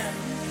can.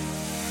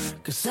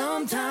 'Cause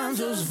sometimes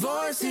those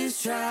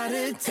voices try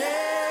to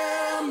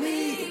tell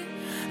me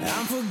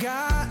I'm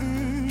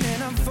forgotten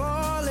and I'm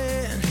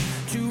falling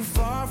too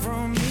far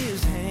from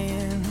his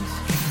hands.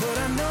 But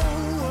I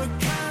know what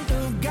kind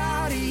of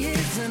God he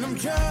is, and I'm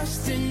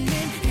trusting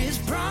in his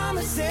promise.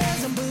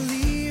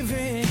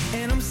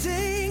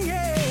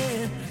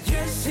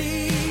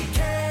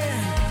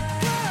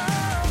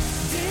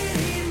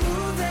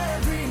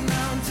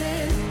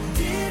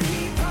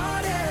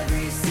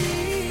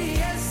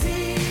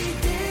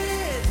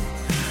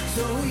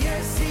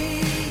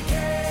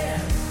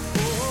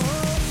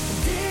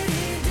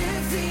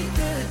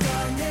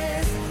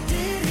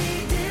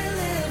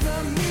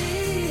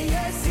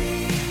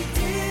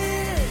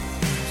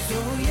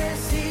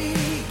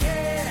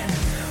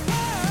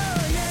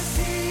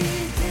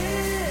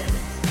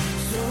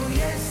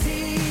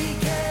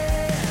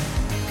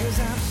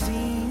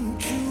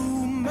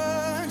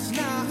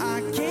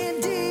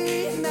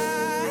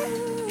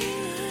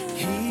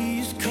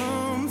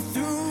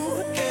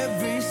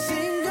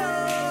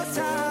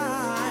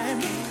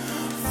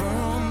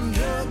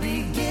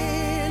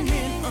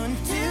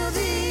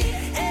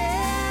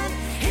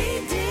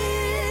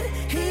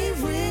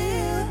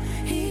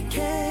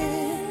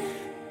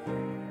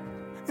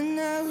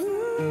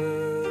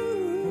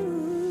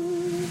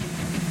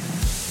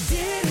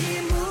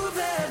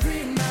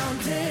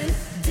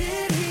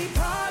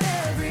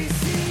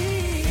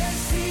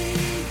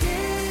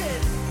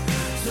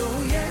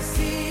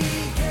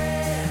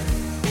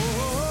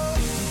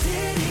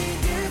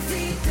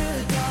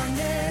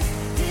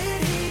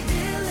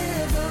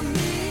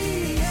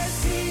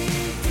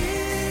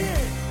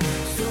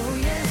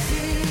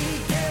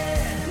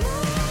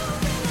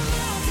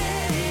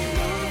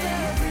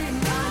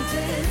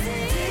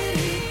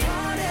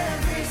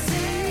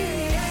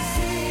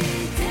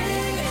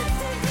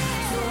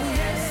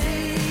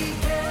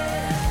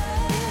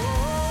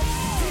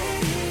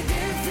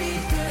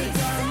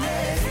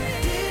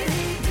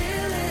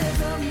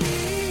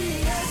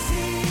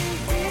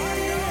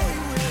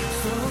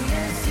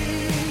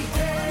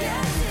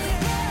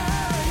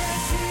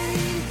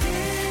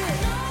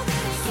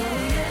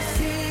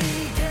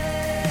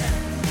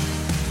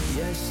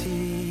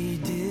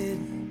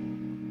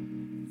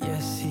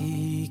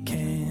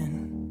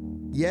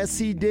 Yes,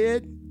 he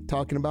did.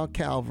 Talking about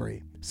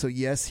Calvary. So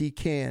yes, he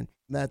can.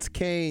 That's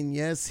Cain.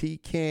 Yes, he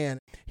can.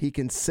 He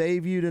can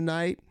save you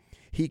tonight.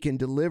 He can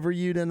deliver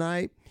you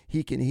tonight.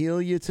 He can heal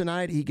you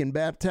tonight. He can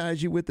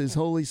baptize you with his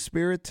Holy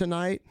Spirit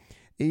tonight.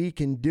 He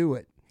can do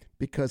it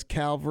because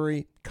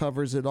Calvary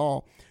covers it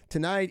all.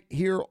 Tonight,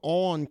 here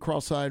on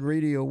Cross-Eyed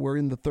Radio, we're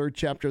in the 3rd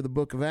chapter of the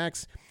book of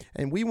Acts,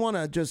 and we want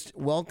to just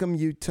welcome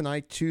you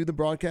tonight to the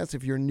broadcast.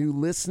 If you're a new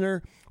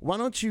listener, why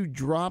don't you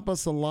drop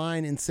us a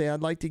line and say,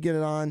 I'd like to get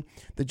it on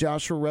the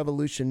Joshua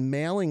Revolution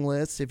mailing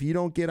list. If you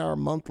don't get our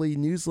monthly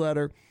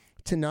newsletter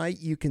tonight,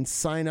 you can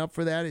sign up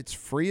for that. It's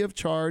free of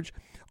charge.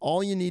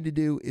 All you need to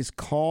do is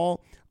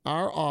call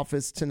our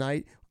office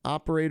tonight.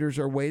 Operators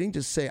are waiting.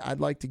 Just say, I'd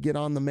like to get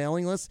on the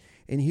mailing list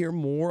and hear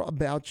more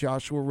about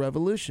Joshua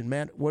Revolution.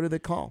 Matt, what do they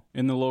call?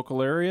 In the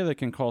local area, they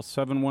can call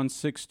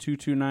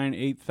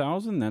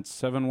 716-229-8000. That's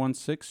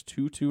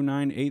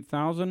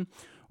 716-229-8000.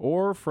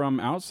 Or from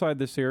outside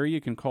this area,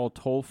 you can call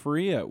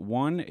toll-free at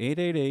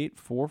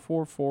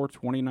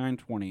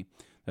 1-888-444-2920.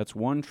 That's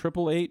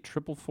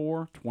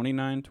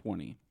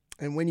 1-888-444-2920.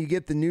 And when you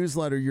get the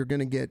newsletter, you're going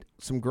to get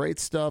some great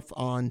stuff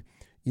on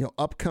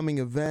upcoming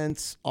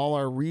events, all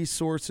our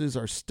resources,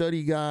 our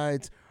study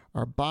guides,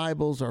 our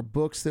Bibles, our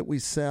books that we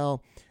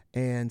sell.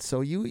 And so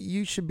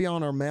you should be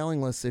on our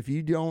mailing list. If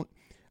you don't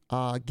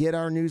get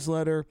our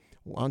newsletter,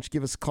 why don't you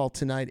give us a call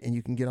tonight and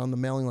you can get on the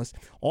mailing list.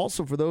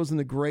 Also, for those in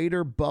the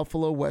greater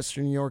Buffalo,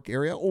 Western New York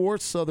area or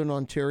Southern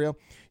Ontario,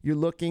 you're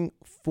looking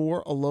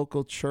for a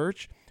local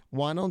church,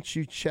 why don't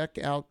you check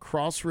out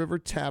Cross River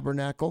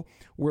Tabernacle?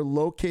 We're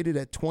located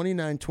at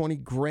 2920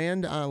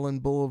 Grand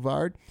Island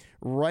Boulevard,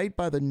 right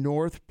by the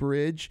North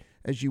Bridge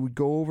as you would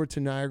go over to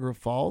Niagara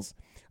Falls.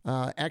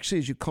 Actually,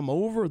 as you come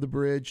over the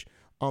bridge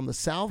on the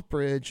South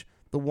Bridge,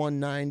 the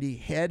 190,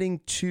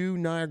 heading to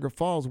Niagara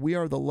Falls, we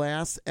are the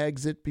last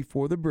exit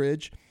before the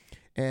bridge,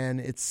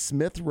 and it's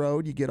Smith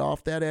Road. You get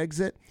off that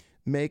exit,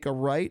 make a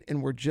right,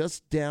 and we're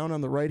just down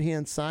on the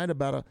right-hand side,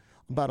 about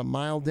a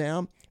mile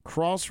down.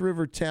 Cross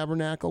River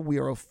Tabernacle. We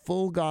are a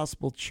full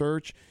gospel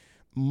church.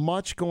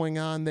 Much going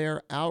on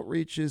there,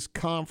 outreaches,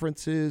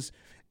 conferences,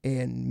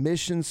 and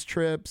missions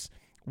trips.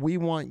 We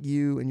want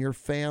you and your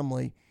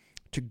family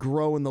to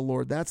grow in the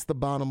Lord. That's the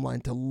bottom line,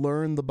 to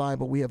learn the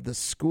Bible. We have the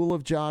School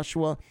of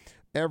Joshua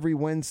every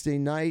Wednesday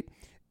night,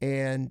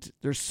 and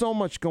there's so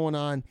much going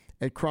on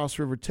at Cross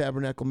River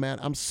Tabernacle, Matt.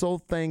 I'm so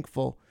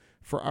thankful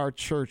for our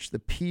church. The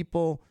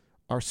people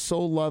are so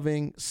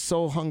loving,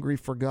 so hungry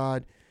for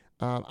God.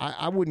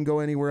 I wouldn't go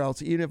anywhere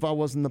else. Even if I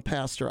wasn't the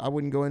pastor, I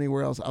wouldn't go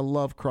anywhere else. I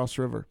love Cross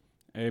River.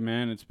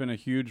 Amen. It's been a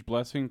huge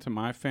blessing to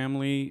my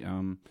family.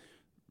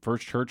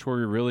 First church where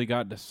we really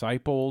got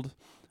discipled.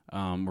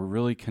 We're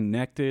really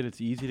connected. It's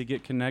easy to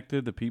get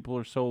connected. The people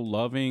are so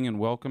loving and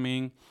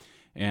welcoming.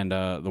 And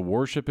the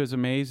worship is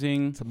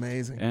amazing. It's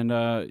amazing. And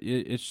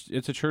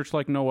it's a church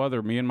like no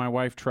other. Me and my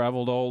wife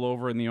traveled all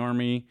over in the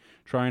Army,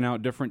 trying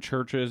out different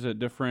churches at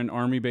different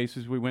Army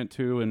bases we went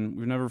to, and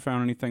we've never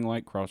found anything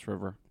like Cross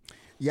River.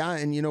 Yeah,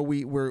 and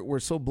we're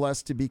so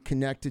blessed to be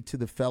connected to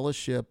the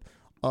fellowship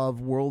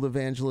of World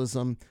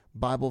Evangelism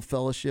Bible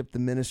Fellowship, the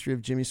ministry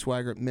of Jimmy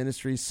Swaggart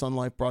Ministries, Sun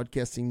Life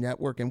Broadcasting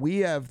Network, and we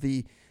have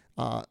the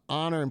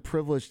honor and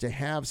privilege to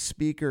have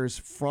speakers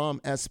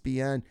from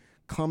SBN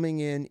coming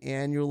in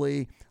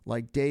annually,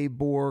 like Dave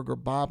Borg or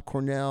Bob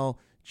Cornell,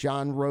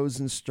 John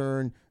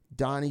Rosenstern,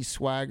 Donnie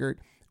Swaggart.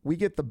 We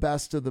get the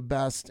best of the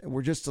best, and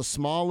we're just a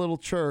small little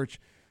church,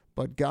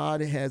 but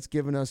God has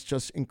given us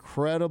just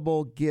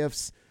incredible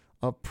gifts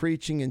of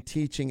preaching and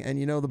teaching. And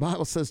the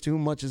Bible says, to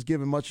whom much is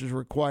given, much is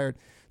required.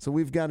 So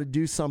we've got to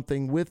do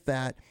something with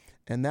that.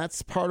 And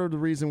that's part of the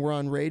reason we're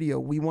on radio.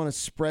 We want to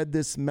spread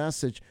this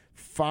message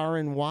far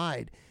and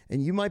wide.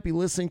 And you might be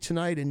listening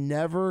tonight and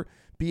never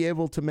be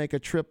able to make a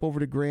trip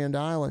over to Grand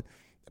Island.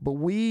 But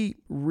we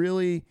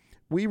really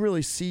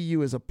see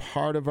you as a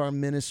part of our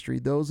ministry.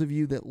 Those of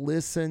you that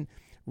listen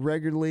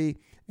regularly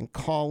and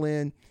call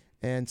in.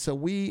 And so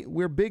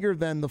we're bigger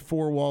than the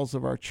four walls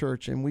of our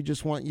church, and we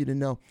just want you to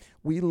know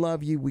we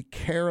love you, we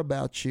care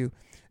about you,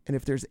 and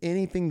if there's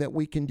anything that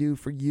we can do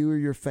for you or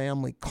your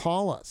family,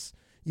 call us.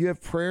 You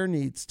have prayer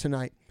needs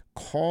tonight,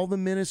 call the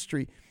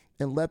ministry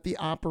and let the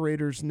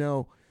operators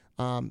know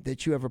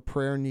that you have a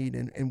prayer need,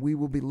 and we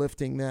will be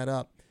lifting that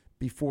up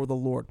before the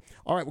Lord.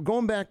 All right, we're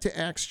going back to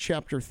Acts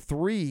chapter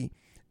 3,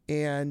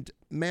 and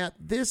Matt,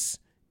 this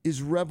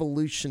is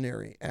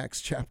revolutionary,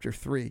 Acts chapter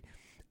 3.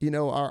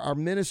 Our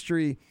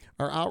ministry,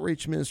 our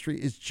outreach ministry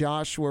is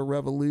Joshua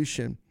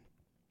Revolution.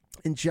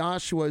 And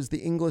Joshua is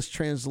the English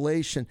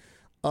translation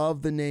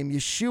of the name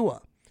Yeshua,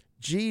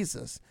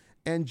 Jesus.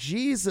 And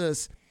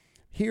Jesus,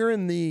 here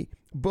in the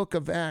book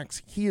of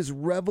Acts, he is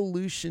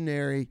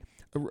revolutionizing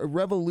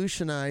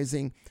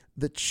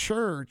the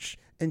church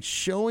and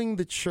showing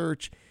the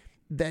church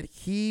that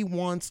he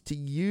wants to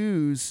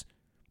use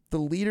the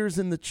leaders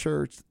in the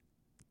church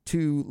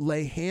to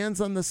lay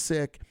hands on the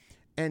sick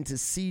and to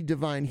see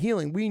divine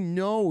healing. We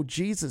know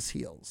Jesus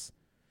heals.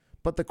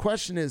 But the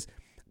question is,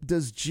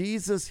 does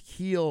Jesus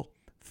heal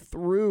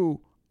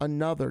through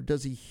another?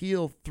 Does he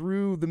heal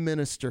through the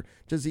minister?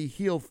 Does he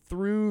heal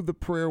through the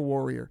prayer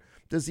warrior?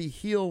 Does he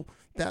heal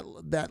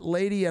that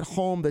lady at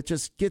home that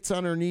just gets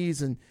on her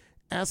knees and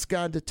asks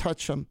God to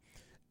touch him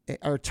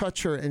or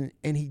touch her,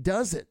 and he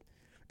does it?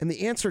 And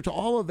the answer to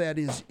all of that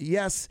is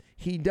yes,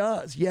 he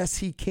does. Yes,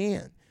 he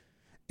can.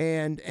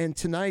 And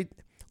tonight,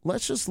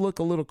 let's just look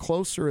a little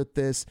closer at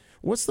this.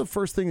 What's the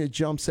first thing that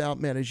jumps out,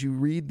 Matt, as you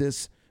read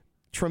this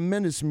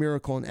tremendous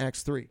miracle in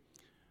Acts 3?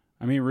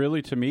 I mean,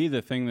 really, to me,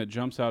 the thing that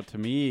jumps out to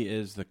me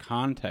is the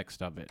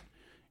context of it.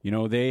 You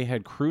know, they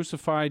had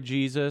crucified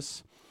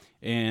Jesus,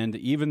 and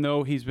even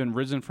though he's been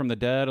risen from the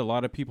dead, a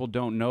lot of people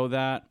don't know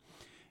that.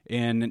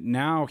 And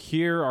now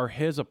here are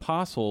his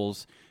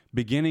apostles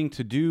beginning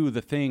to do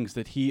the things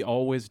that he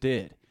always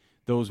did,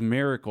 those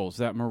miracles,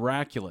 that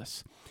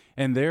miraculous.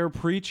 And they're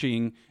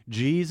preaching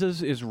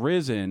Jesus is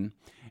risen,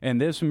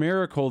 and this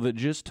miracle that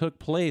just took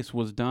place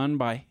was done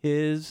by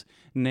his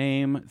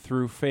name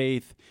through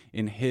faith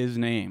in his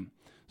name.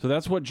 So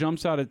that's what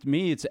jumps out at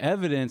me. It's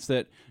evidence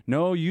that,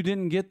 no, you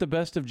didn't get the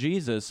best of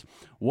Jesus.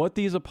 What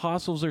these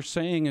apostles are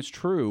saying is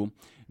true.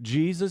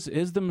 Jesus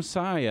is the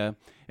Messiah,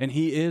 and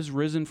he is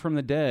risen from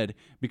the dead,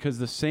 because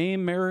the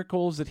same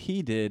miracles that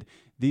he did,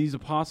 these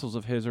apostles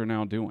of his are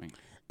now doing.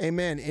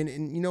 Amen.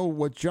 And you know,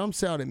 what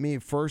jumps out at me,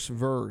 first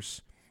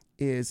verse,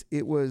 is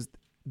it was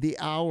the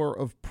hour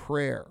of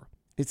prayer.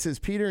 It says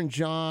Peter and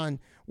John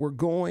were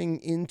going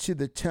into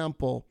the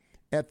temple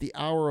at the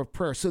hour of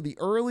prayer. So the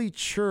early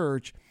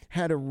church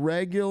had a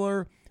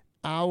regular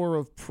hour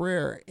of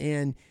prayer,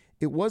 and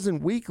it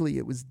wasn't weekly,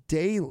 it was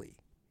daily.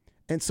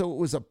 And so it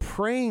was a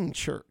praying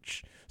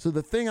church. So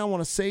the thing I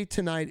want to say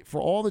tonight for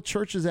all the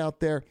churches out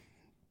there,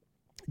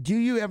 do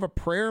you have a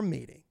prayer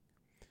meeting?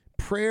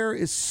 Prayer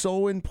is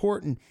so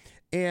important.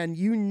 And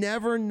you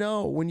never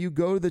know when you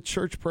go to the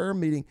church prayer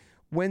meeting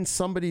when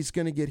somebody's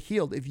going to get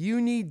healed. If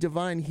you need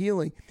divine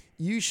healing,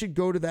 you should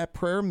go to that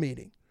prayer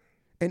meeting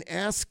and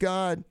ask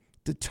God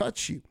to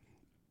touch you.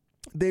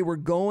 They were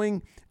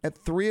going at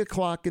 3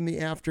 o'clock in the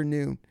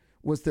afternoon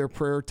was their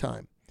prayer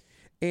time.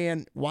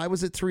 And why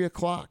was it 3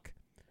 o'clock?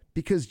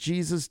 Because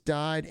Jesus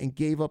died and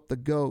gave up the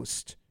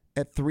ghost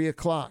at 3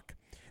 o'clock.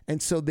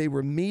 And so they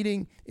were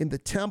meeting in the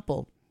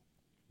temple,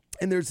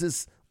 and there's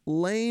this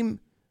lame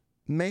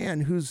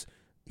man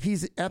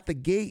he's at the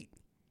gate.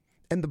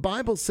 And the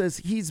Bible says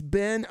he's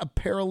been a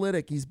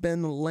paralytic. He's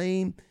been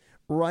lame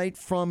right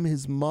from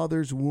his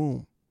mother's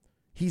womb.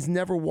 He's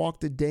never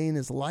walked a day in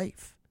his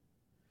life.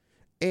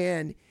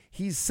 And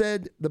he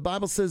said, the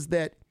Bible says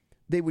that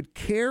they would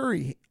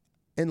carry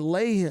and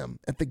lay him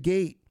at the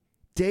gate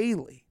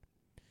daily.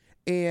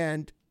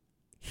 And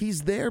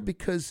he's there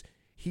because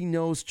he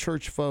knows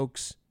church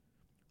folks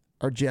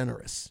are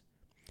generous.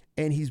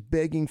 And he's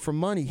begging for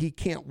money. He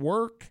can't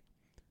work.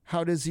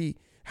 How does he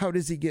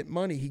get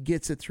money? He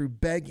gets it through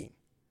begging.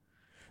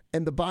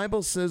 And the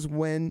Bible says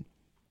when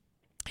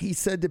he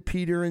said to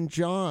Peter and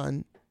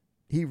John,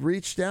 he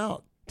reached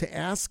out to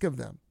ask of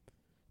them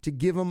to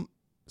give him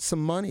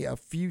some money, a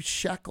few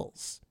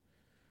shekels.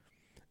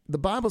 The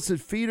Bible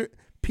says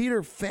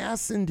Peter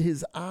fastened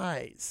his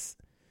eyes.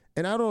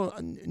 And I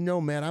don't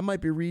know, man, I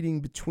might be reading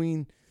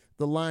between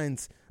the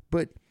lines,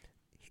 but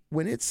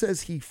when it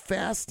says he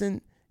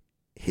fastened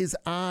his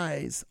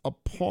eyes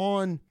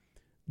upon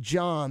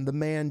John, the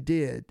man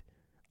did.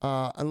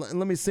 And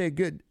let me say it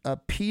good.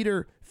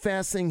 Peter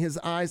fastening his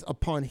eyes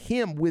upon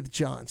him with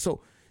John.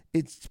 So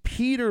it's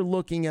Peter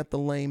looking at the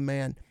lame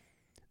man.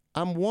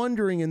 I'm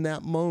wondering in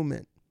that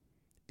moment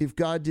if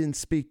God didn't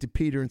speak to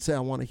Peter and say, I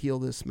want to heal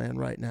this man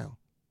right now.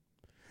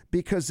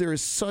 Because there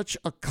is such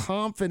a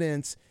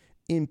confidence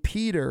in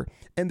Peter,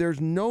 and there's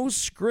no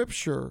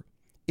scripture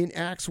in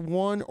Acts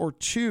 1 or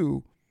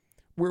 2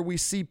 where we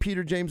see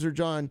Peter, James, or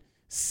John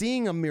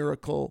seeing a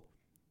miracle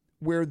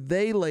where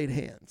they laid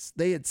hands.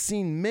 They had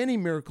seen many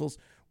miracles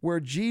where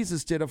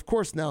Jesus did. Of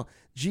course, now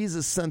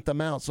Jesus sent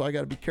them out, so I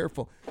got to be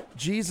careful.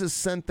 Jesus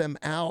sent them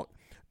out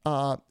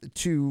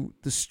to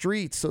the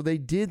streets, so they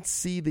did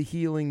see the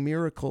healing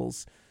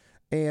miracles,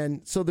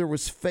 and so there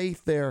was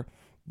faith there.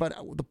 But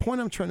the point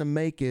I'm trying to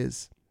make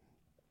is,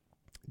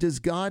 does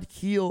God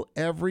heal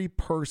every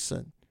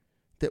person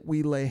that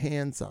we lay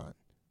hands on?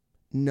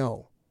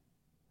 No.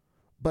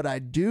 But I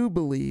do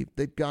believe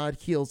that God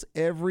heals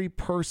every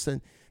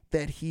person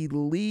that he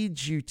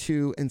leads you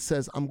to and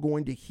says, I'm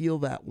going to heal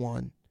that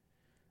one.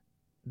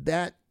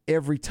 That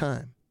every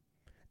time.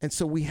 And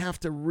so we have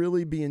to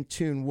really be in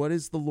tune. What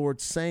is the Lord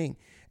saying?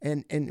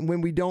 And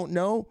when we don't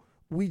know,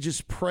 we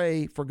just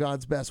pray for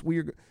God's best.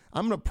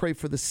 I'm going to pray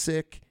for the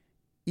sick,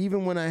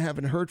 even when I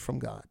haven't heard from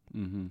God.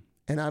 Mm-hmm.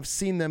 And I've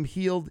seen them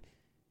healed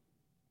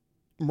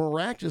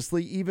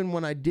miraculously, even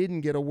when I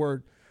didn't get a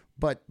word.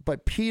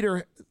 But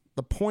Peter,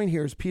 the point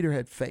here is Peter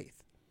had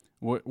faith.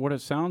 What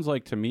it sounds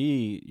like to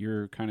me,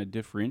 you're kind of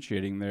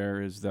differentiating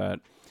there, is that,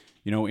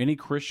 you know, any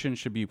Christian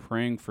should be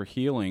praying for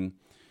healing.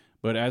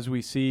 But as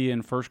we see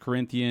in 1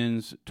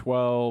 Corinthians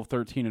 12,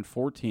 13, and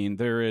 14,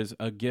 there is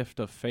a gift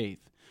of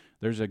faith.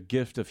 There's a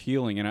gift of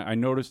healing. And I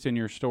noticed in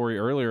your story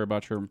earlier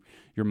about your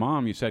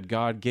mom, you said,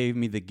 God gave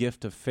me the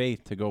gift of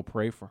faith to go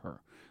pray for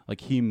her.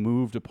 like he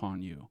moved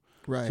upon you.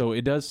 Right. So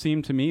it does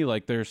seem to me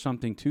like there's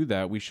something to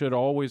that. We should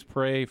always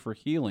pray for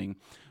healing,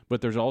 but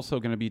there's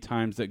also going to be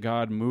times that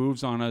God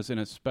moves on us in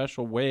a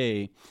special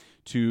way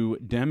to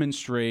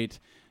demonstrate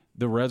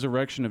the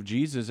resurrection of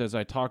Jesus, as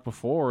I talked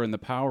before, and the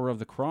power of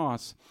the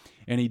cross,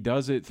 and he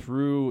does it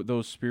through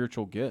those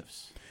spiritual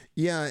gifts.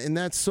 Yeah, and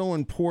that's so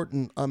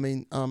important. I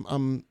mean,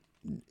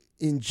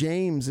 in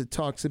James, it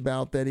talks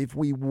about that if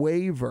we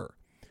waver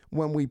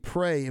when we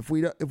pray, if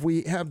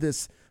we have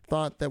this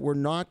thought that we're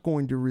not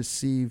going to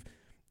receive,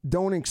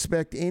 don't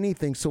expect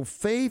anything. So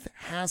faith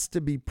has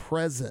to be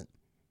present,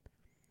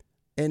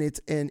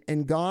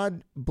 and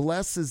God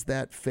blesses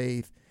that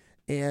faith.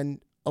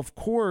 And of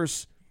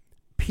course,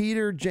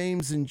 Peter,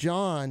 James, and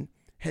John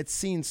had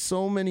seen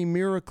so many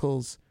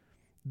miracles.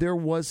 There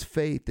was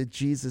faith that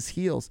Jesus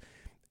heals.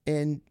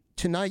 And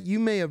tonight, you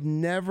may have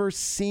never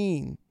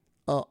seen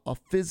a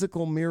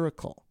physical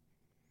miracle,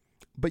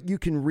 but you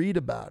can read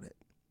about it.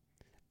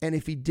 And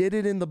if he did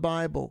it in the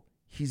Bible,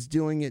 he's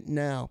doing it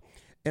now.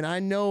 And I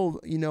know,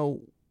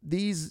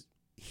 these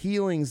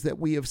healings that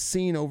we have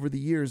seen over the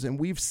years, and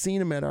we've seen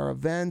them at our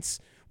events.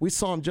 We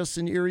saw them just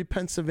in Erie,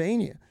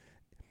 Pennsylvania.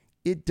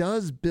 It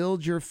does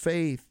build your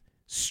faith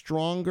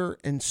stronger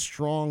and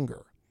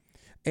stronger.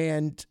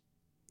 And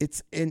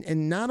it's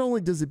and not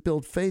only does it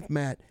build faith,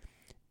 Matt,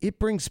 it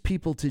brings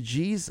people to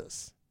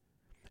Jesus.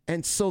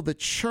 And so the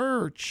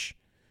church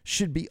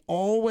should be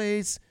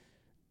always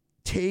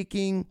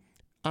taking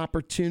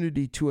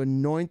opportunity to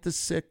anoint the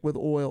sick with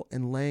oil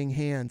and laying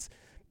hands,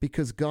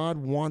 because God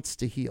wants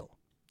to heal.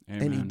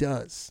 Amen. And he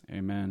does.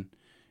 Amen.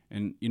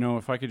 And,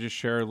 if I could just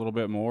share a little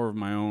bit more of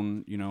my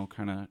own,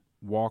 kind of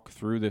walk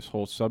through this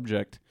whole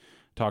subject,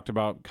 talked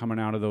about coming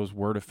out of those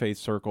Word of Faith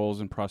circles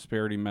and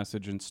prosperity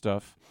message and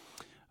stuff.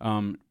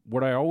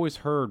 What I always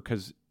heard,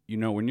 because,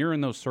 when you're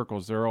in those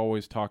circles, they're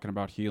always talking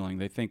about healing.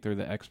 They think they're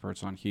the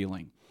experts on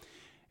healing.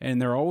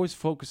 And they're always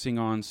focusing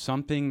on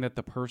something that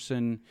the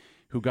person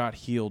who got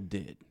healed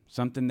did.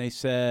 Something they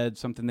said,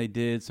 something they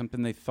did,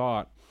 something they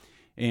thought.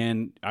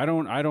 And I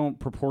don't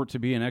purport to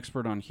be an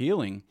expert on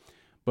healing,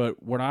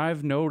 but what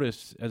I've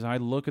noticed as I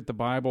look at the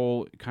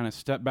Bible, kind of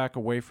step back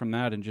away from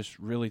that and just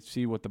really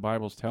see what the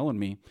Bible's telling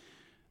me,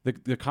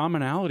 the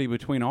commonality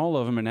between all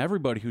of them and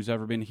everybody who's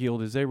ever been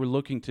healed is they were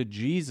looking to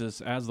Jesus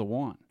as the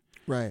one.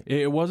 Right.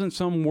 It wasn't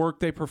some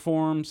work they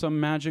performed, some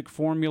magic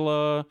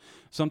formula,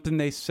 something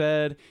they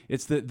said.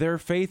 It's that their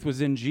faith was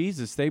in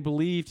Jesus. They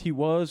believed he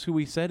was who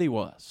he said he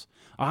was.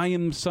 I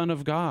am the Son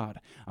of God.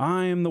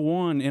 I am the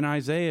one in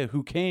Isaiah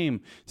who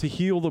came to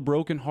heal the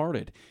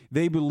brokenhearted.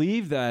 They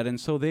believed that, and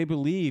so they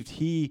believed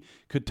he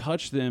could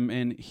touch them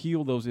and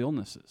heal those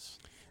illnesses.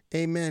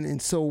 Amen.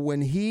 And so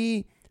when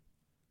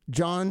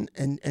John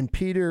and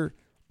Peter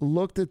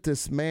looked at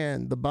this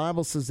man, the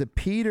Bible says that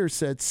Peter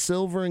said,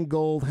 "Silver and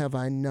gold have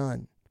I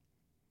none,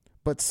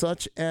 but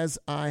such as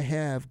I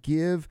have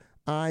give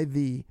I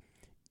thee,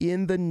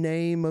 in the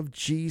name of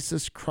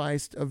Jesus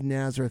Christ of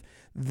Nazareth."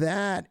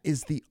 That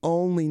is the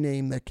only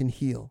name that can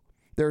heal.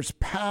 There's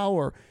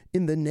power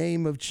in the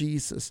name of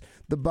Jesus.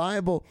 The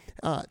Bible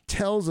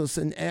tells us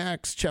in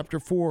Acts chapter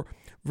 4,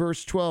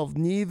 verse 12,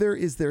 "Neither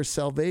is there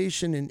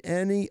salvation in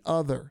any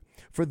other,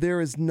 for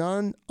there is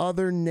none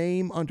other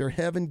name under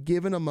heaven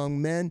given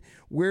among men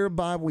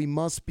whereby we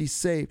must be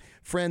saved."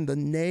 Friend, the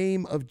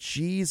name of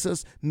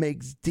Jesus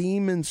makes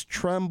demons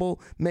tremble,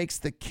 makes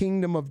the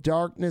kingdom of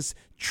darkness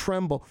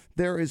tremble.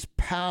 There is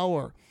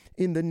power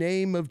in the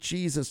name of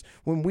Jesus.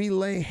 When we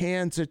lay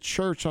hands at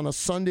church on a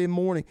Sunday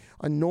morning,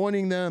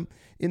 anointing them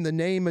in the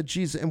name of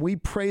Jesus, and we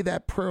pray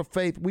that prayer of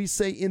faith, we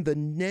say in the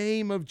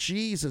name of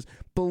Jesus,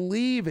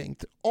 believing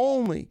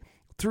only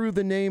through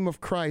the name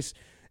of Christ,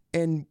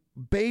 and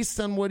based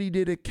on what he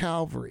did at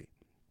Calvary,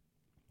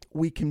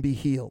 we can be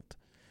healed.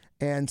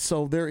 And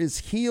so there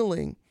is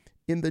healing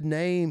in the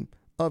name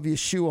of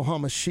Yeshua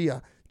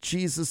HaMashiach,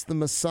 Jesus the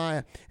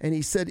Messiah. And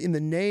he said, in the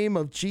name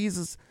of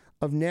Jesus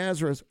of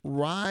Nazareth,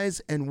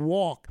 rise and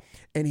walk.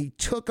 And he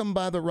took him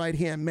by the right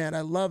hand. Man,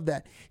 I love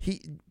that.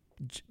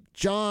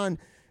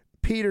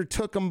 Peter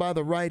took him by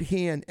the right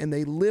hand, and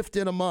they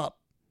lifted him up.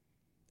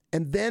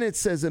 And then it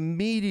says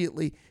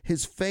immediately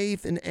his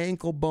faith and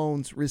ankle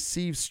bones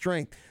received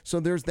strength. So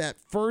there's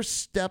that first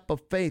step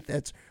of faith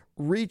that's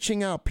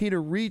reaching out,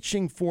 Peter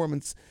reaching for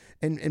him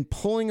and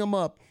pulling him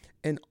up.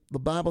 And the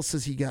Bible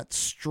says he got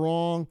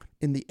strong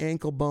in the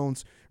ankle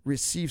bones,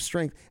 received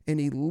strength, and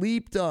he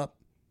leaped up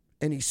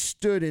and he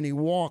stood and he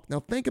walked. Now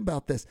think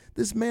about this.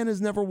 This man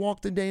has never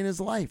walked a day in his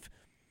life.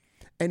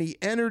 And he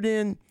entered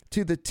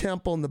into the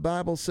temple, and the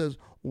Bible says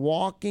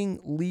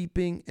walking,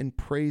 leaping, and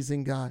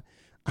praising God.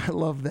 I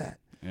love that.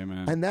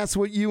 Amen. And that's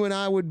what you and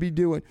I would be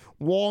doing,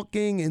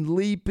 walking and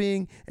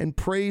leaping and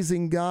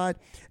praising God.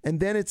 And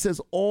then it says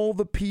all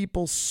the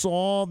people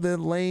saw the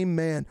lame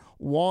man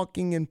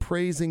walking and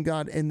praising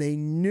God, and they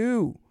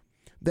knew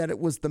that it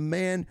was the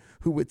man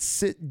who would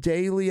sit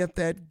daily at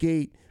that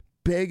gate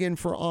begging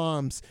for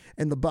alms.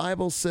 And the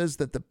Bible says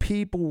that the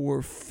people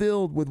were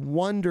filled with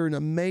wonder and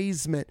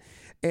amazement.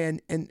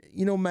 And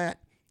you know,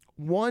 Matt,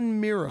 one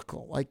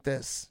miracle like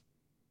this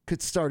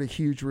could start a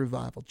huge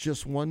revival.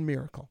 Just one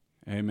miracle.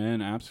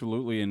 Amen.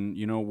 Absolutely. And,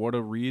 what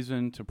a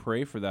reason to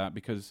pray for that,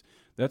 because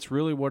that's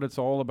really what it's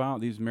all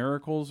about. These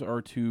miracles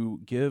are to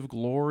give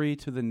glory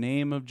to the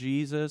name of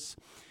Jesus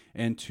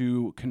and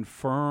to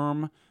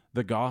confirm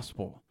the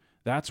gospel.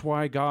 That's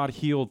why God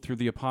healed through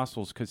the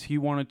apostles, because he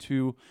wanted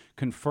to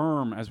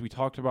confirm, as we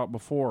talked about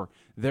before,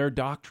 their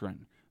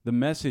doctrine, the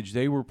message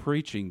they were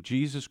preaching,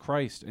 Jesus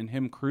Christ and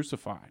him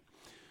crucified.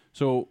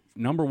 So,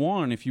 number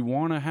one, if you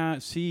want to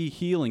see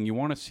healing, you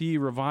want to see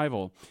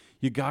revival,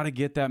 you got to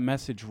get that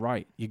message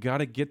right. You got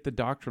to get the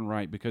doctrine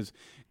right, because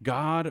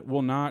God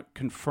will not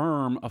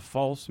confirm a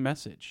false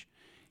message.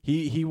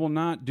 He will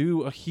not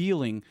do a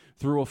healing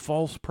through a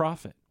false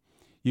prophet.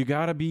 You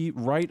got to be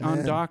right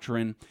on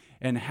doctrine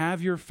and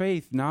have your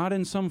faith not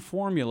in some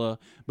formula,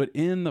 but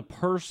in the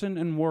person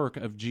and work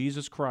of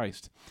Jesus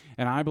Christ.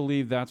 And I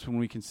believe that's when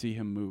we can see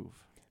him move.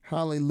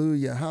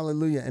 Hallelujah,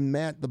 hallelujah. And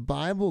Matt, the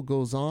Bible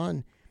goes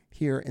on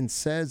here and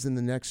says in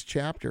the next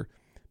chapter,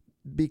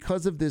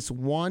 because of this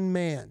one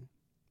man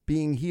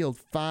being healed,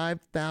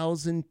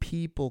 5,000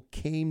 people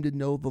came to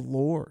know the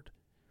Lord.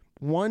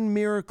 One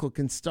miracle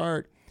can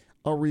start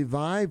a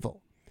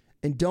revival.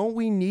 And don't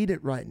we need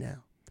it right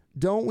now?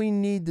 Don't we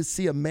need to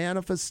see a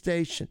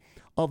manifestation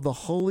of the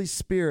Holy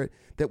Spirit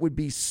that would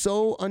be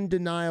so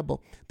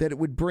undeniable that it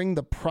would bring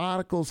the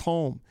prodigals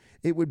home?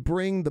 It would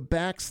bring the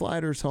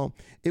backsliders home.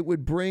 It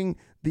would bring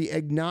the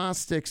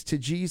agnostics to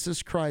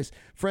Jesus Christ.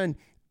 Friend,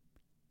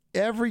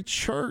 every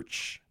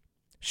church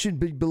should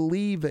be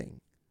believing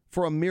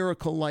for a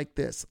miracle like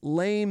this.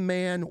 Lame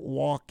man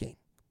walking.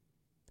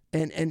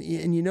 And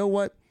you know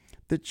what?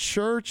 The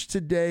church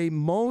today,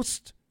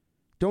 most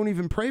don't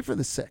even pray for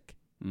the sick.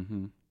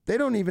 Mm-hmm. They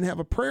don't even have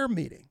a prayer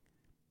meeting.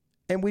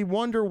 And we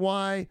wonder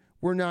why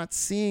we're not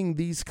seeing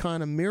these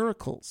kind of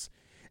miracles.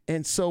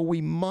 And so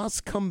we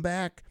must come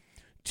back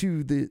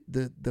to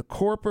the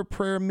corporate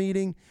prayer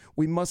meeting.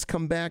 We must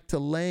come back to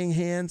laying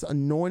hands,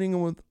 anointing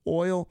them with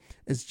oil,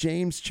 as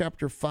James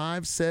chapter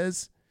 5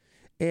 says.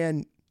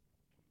 And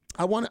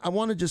I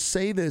want to just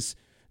say this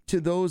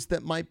to those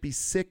that might be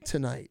sick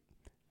tonight.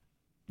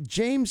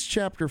 James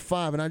chapter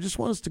 5, and I just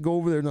want us to go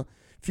over there in a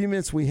few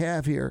minutes we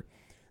have here.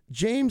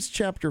 James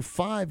chapter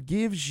 5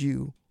 gives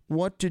you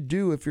what to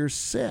do if you're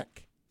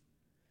sick.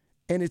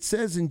 And it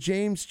says in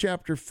James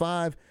chapter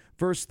 5,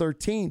 verse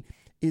 13,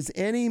 is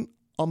any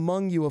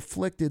among you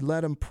afflicted,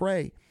 let him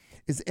pray.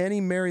 Is any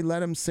merry,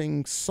 let him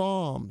sing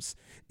psalms.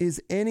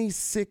 Is any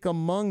sick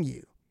among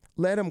you,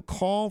 let him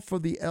call for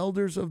the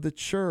elders of the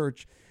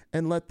church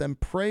and let them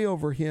pray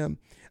over him,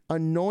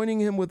 anointing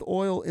him with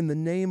oil in the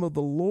name of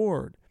the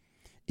Lord.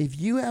 If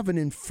you have an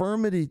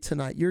infirmity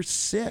tonight, you're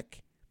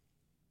sick,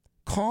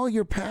 call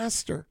your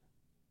pastor.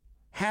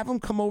 Have him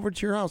come over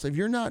to your house. If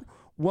you're not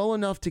well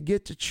enough to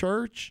get to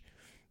church,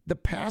 the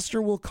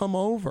pastor will come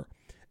over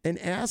and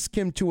ask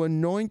him to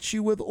anoint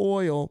you with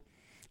oil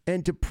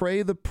and to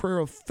pray the prayer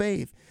of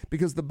faith.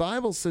 Because the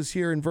Bible says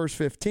here in verse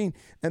 15,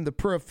 and the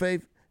prayer of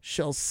faith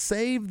shall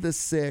save the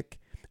sick,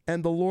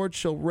 and the Lord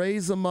shall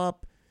raise him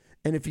up.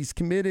 And if he's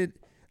committed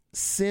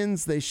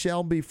sins, they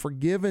shall be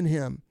forgiven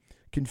him.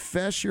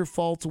 Confess your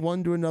faults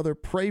one to another,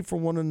 pray for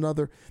one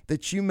another,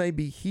 that you may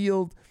be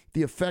healed.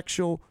 The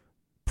effectual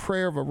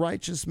prayer of a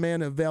righteous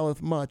man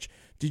availeth much.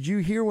 Did you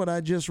hear what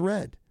I just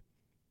read?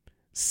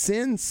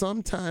 Sin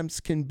sometimes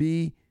can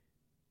be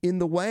in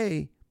the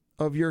way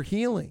of your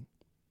healing.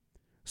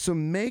 So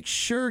make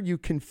sure you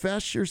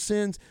confess your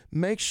sins.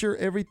 Make sure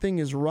everything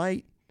is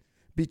right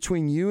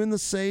between you and the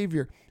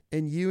Savior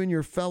and you and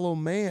your fellow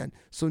man.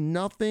 So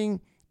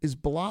nothing is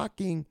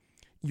blocking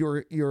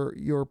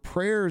your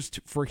prayers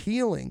for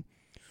healing.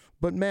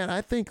 But man,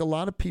 I think a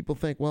lot of people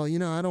think, well,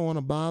 I don't want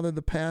to bother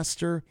the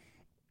pastor.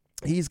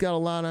 He's got a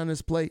lot on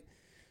his plate.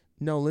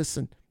 No,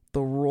 listen,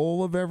 the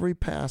role of every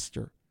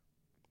pastor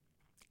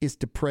is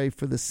to pray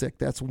for the sick.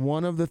 That's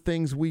one of the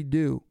things we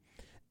do.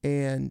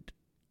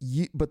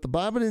 But the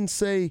Bible didn't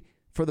say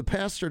for the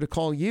pastor to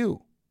call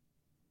you.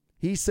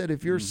 He said,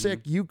 if you're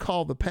sick, you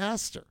call the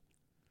pastor.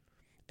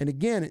 And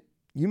again,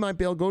 you might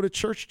be able to go to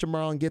church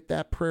tomorrow and get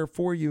that prayer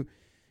for you,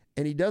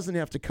 and he doesn't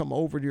have to come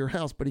over to your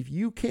house. But if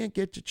you can't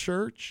get to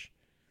church,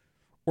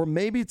 or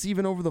maybe it's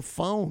even over the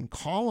phone,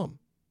 call him,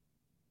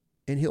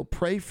 and he'll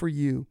pray for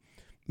you.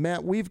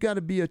 Matt, we've got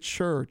to be a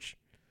church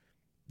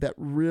that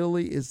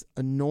really is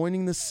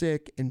anointing the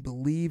sick and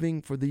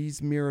believing for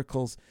these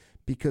miracles,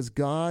 because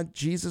God,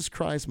 Jesus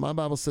Christ, my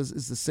Bible says,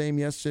 is the same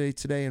yesterday,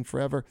 today, and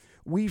forever.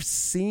 We've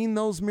seen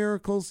those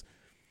miracles,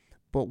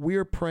 but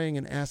we're praying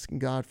and asking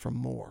God for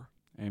more.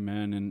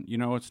 Amen. And,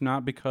 it's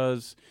not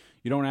because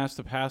you don't ask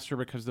the pastor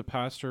because the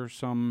pastor is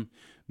some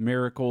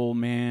miracle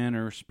man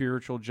or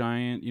spiritual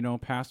giant.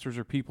 Pastors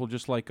are people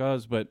just like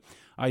us, but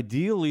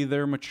ideally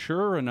they're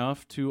mature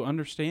enough to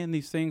understand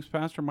these things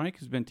Pastor Mike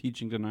has been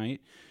teaching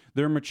tonight.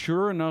 They're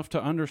mature enough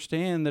to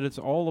understand that it's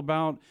all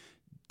about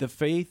the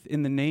faith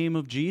in the name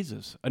of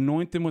Jesus.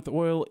 Anoint them with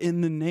oil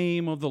in the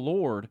name of the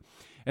Lord.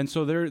 And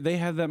so they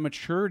have that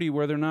maturity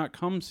where they're not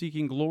come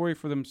seeking glory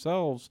for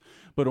themselves,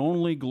 but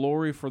only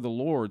glory for the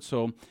Lord.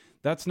 So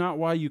that's not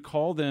why you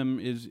call them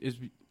is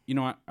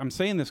I'm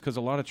saying this because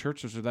a lot of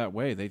churches are that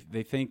way.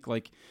 They think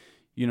like,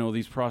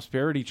 these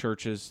prosperity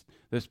churches,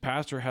 this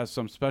pastor has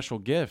some special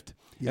gift.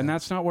 Yes. And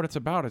that's not what it's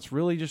about. It's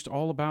really just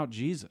all about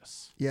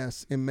Jesus.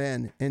 Yes,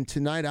 amen. And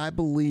tonight I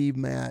believe,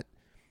 Matt,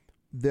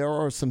 there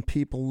are some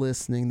people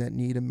listening that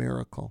need a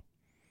miracle.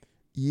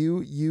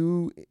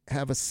 You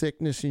have a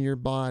sickness in your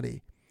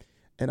body,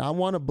 and I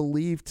want to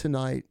believe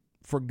tonight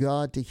for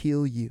God to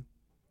heal you.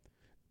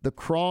 The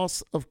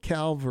cross of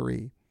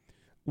Calvary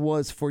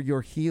was for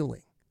your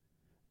healing.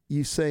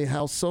 You say,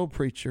 how so,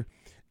 preacher?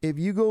 If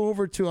you go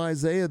over to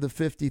Isaiah, the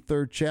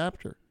 53rd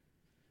chapter,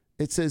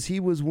 it says he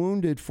was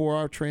wounded for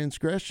our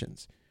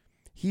transgressions.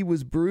 He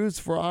was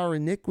bruised for our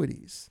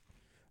iniquities.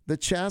 The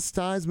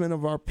chastisement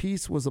of our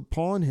peace was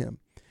upon him.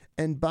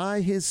 And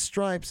by his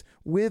stripes,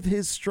 with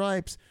his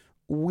stripes,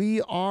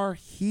 we are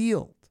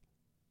healed.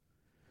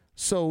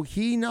 So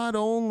he not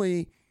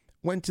only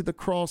went to the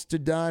cross to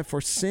die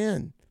for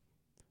sin,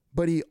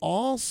 but he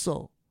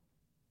also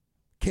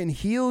can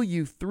heal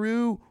you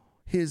through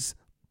his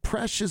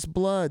precious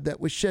blood that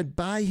was shed.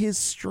 By his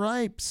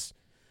stripes,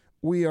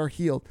 we are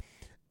healed.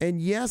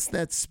 And yes,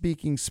 that's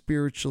speaking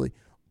spiritually,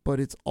 but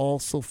it's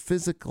also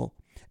physical.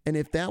 And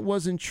if that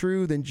wasn't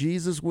true, then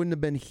Jesus wouldn't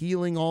have been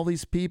healing all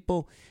these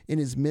people in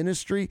his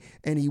ministry,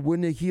 and he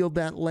wouldn't have healed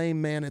that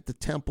lame man at the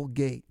temple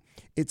gate.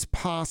 It's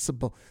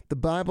possible. The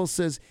Bible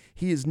says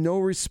he is no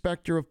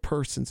respecter of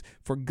persons,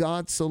 for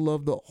God so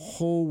loved the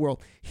whole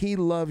world. He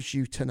loves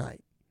you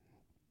tonight.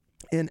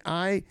 And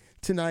I,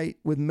 tonight,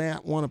 with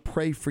Matt, want to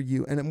pray for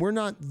you. And we're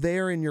not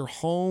there in your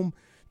home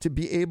to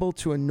be able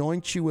to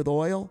anoint you with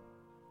oil,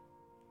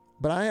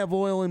 but I have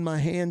oil in my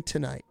hand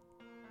tonight.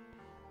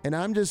 And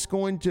I'm just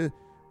going to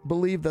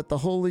believe that the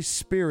Holy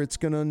Spirit's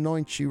going to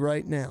anoint you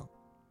right now.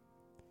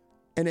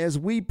 And as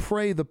we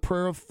pray the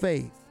prayer of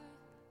faith,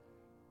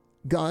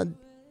 God,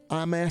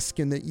 I'm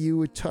asking that you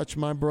would touch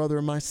my brother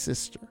and my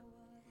sister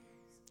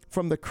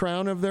from the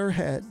crown of their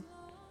head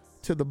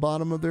to the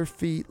bottom of their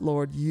feet.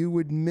 Lord, you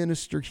would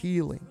minister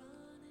healing.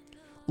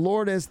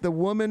 Lord, as the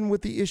woman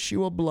with the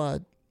issue of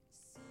blood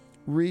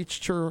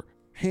reached her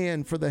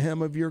hand for the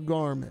hem of your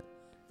garment,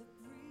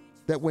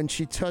 that when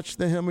she touched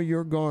the hem of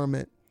your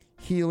garment,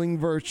 healing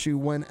virtue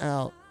went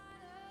out.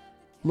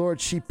 Lord,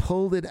 she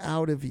pulled it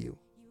out of you.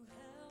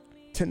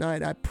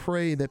 Tonight, I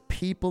pray that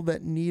people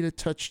that need a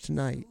touch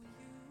tonight,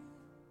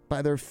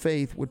 by their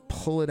faith, would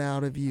pull it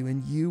out of you,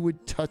 and you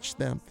would touch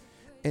them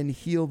and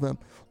heal them.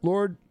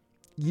 Lord,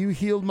 you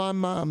healed my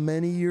mom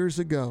many years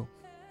ago,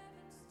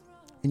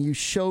 and you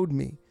showed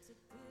me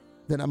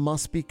that I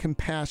must be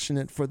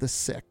compassionate for the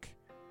sick.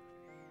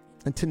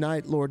 And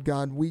tonight, Lord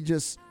God, we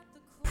just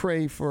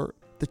pray for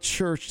the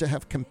church to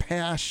have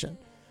compassion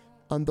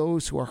on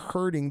those who are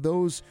hurting,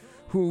 those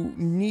who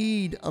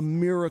need a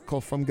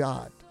miracle from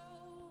God.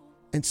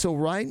 And so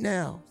right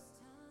now,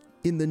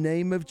 in the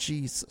name of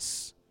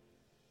Jesus,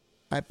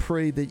 I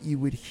pray that you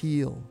would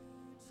heal,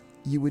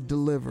 you would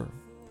deliver,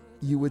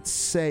 you would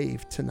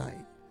save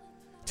tonight.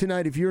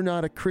 Tonight, if you're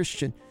not a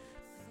Christian,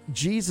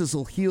 Jesus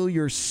will heal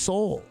your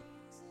soul.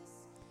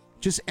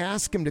 Just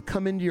ask him to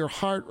come into your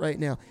heart right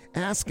now.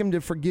 Ask him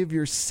to forgive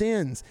your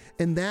sins.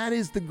 And that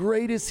is the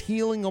greatest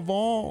healing of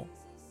all.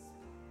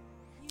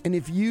 And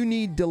if you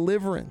need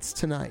deliverance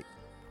tonight,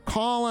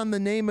 call on the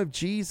name of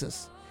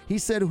Jesus. He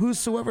said,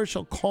 whosoever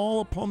shall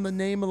call upon the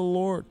name of the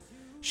Lord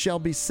shall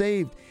be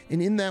saved.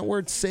 And in that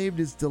word saved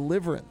is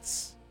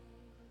deliverance.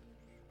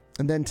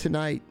 And then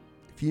tonight,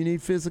 if you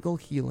need physical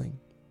healing,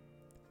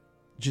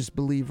 just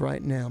believe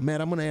right now.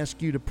 Matt, I'm going to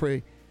ask you to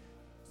pray.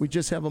 We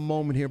just have a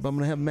moment here, but I'm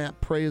going to have Matt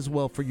pray as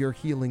well for your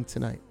healing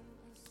tonight.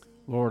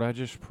 Lord, I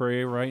just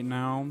pray right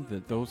now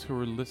that those who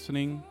are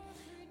listening,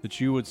 that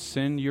you would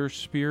send your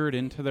Spirit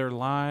into their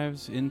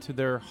lives, into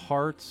their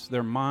hearts,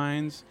 their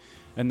minds,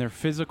 and their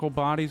physical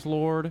bodies,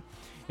 Lord,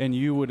 and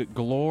you would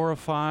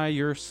glorify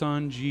your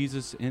Son,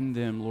 Jesus, in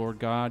them, Lord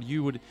God.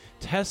 You would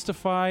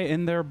testify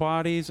in their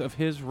bodies of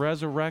his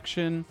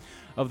resurrection,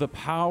 of the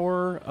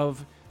power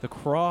of the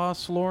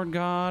cross, Lord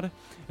God,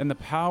 and the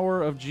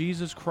power of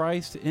Jesus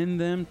Christ in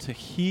them to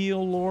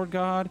heal, Lord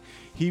God.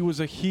 He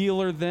was a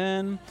healer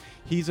then.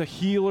 He's a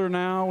healer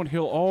now, and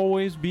he'll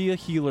always be a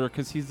healer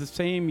because he's the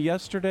same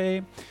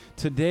yesterday,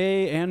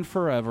 today, and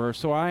forever.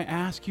 So I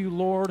ask you,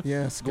 Lord,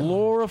 yes,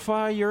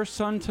 glorify your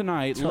Son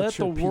tonight. Let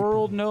the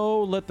world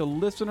know, let the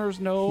listeners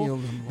know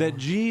that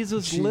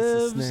Jesus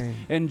lives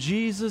and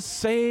Jesus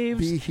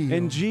saves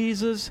and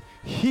Jesus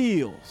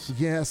heals.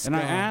 Yes, and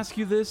God. I ask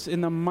you this in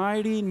the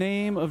mighty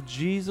name of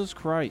Jesus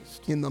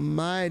Christ. In the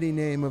mighty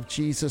name of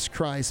Jesus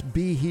Christ,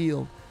 be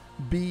healed,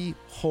 be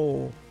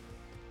whole.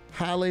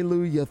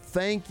 Hallelujah.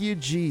 Thank you,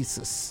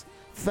 Jesus.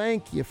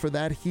 Thank you for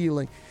that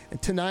healing. And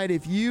tonight,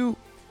 if you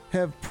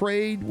have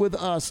prayed with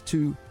us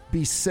to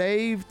be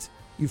saved,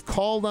 you've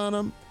called on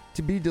him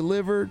to be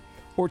delivered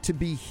or to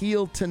be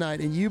healed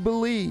tonight, and you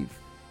believe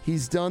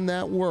he's done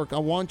that work, I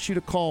want you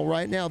to call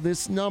right now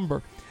this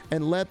number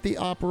and let the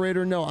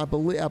operator know.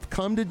 I've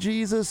come to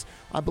Jesus.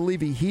 I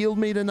believe he healed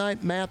me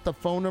tonight. Matt, the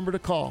phone number to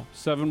call.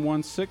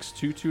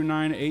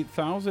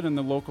 716-229-8000 in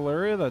the local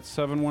area. That's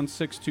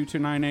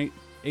 716-229-8000.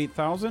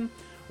 8000,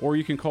 or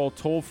you can call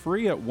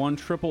toll-free at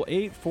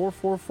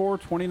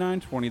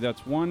 1-888-444-2920.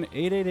 That's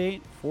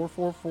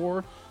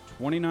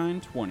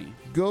 1-888-444-2920.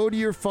 Go to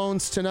your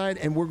phones tonight,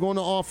 and we're going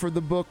to offer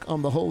the book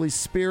on the Holy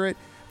Spirit.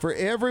 For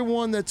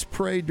everyone that's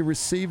prayed to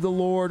receive the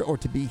Lord or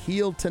to be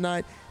healed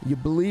tonight, you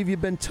believe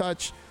you've been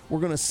touched, we're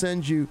going to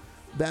send you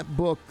that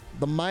book,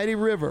 The Mighty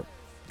River,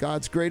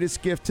 God's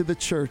greatest gift to the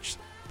church,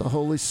 the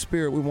Holy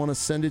Spirit. We want to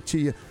send it to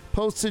you.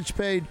 Postage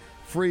paid,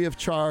 free of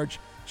charge,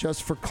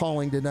 just for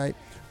calling tonight.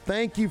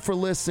 Thank you for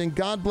listening.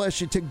 God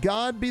bless you. To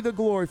God be the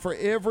glory for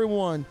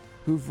everyone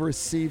who've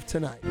received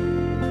tonight.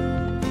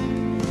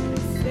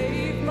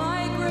 Saved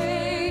by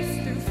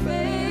grace through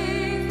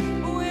faith.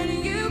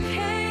 When you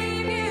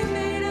came, you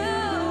made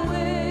a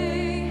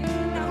way.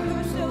 Now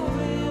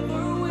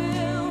whosoever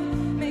will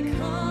may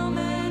come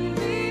and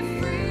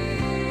be free.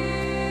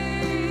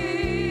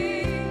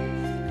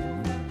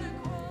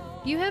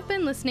 You have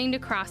been listening to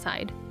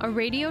Cross-Eyed, a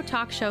radio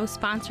talk show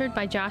sponsored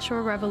by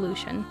Joshua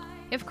Revolution.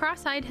 If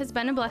Cross-Eyed has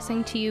been a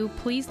blessing to you,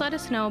 please let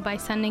us know by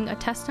sending a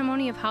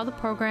testimony of how the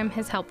program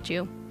has helped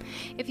you.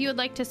 If you would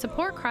like to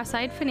support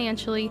Cross-Eyed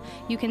financially,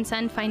 you can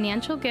send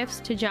financial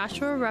gifts to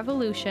Joshua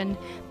Revolution,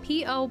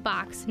 P.O.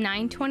 Box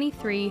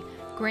 923,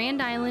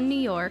 Grand Island, New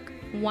York,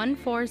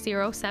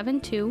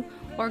 14072,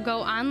 or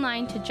go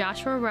online to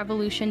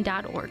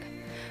joshuarevolution.org.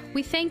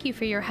 We thank you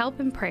for your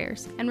help and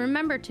prayers, and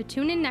remember to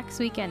tune in next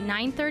week at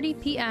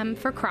 9:30 p.m.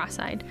 for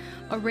Cross-Eyed,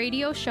 a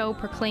radio show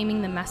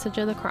proclaiming the message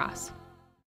of the cross.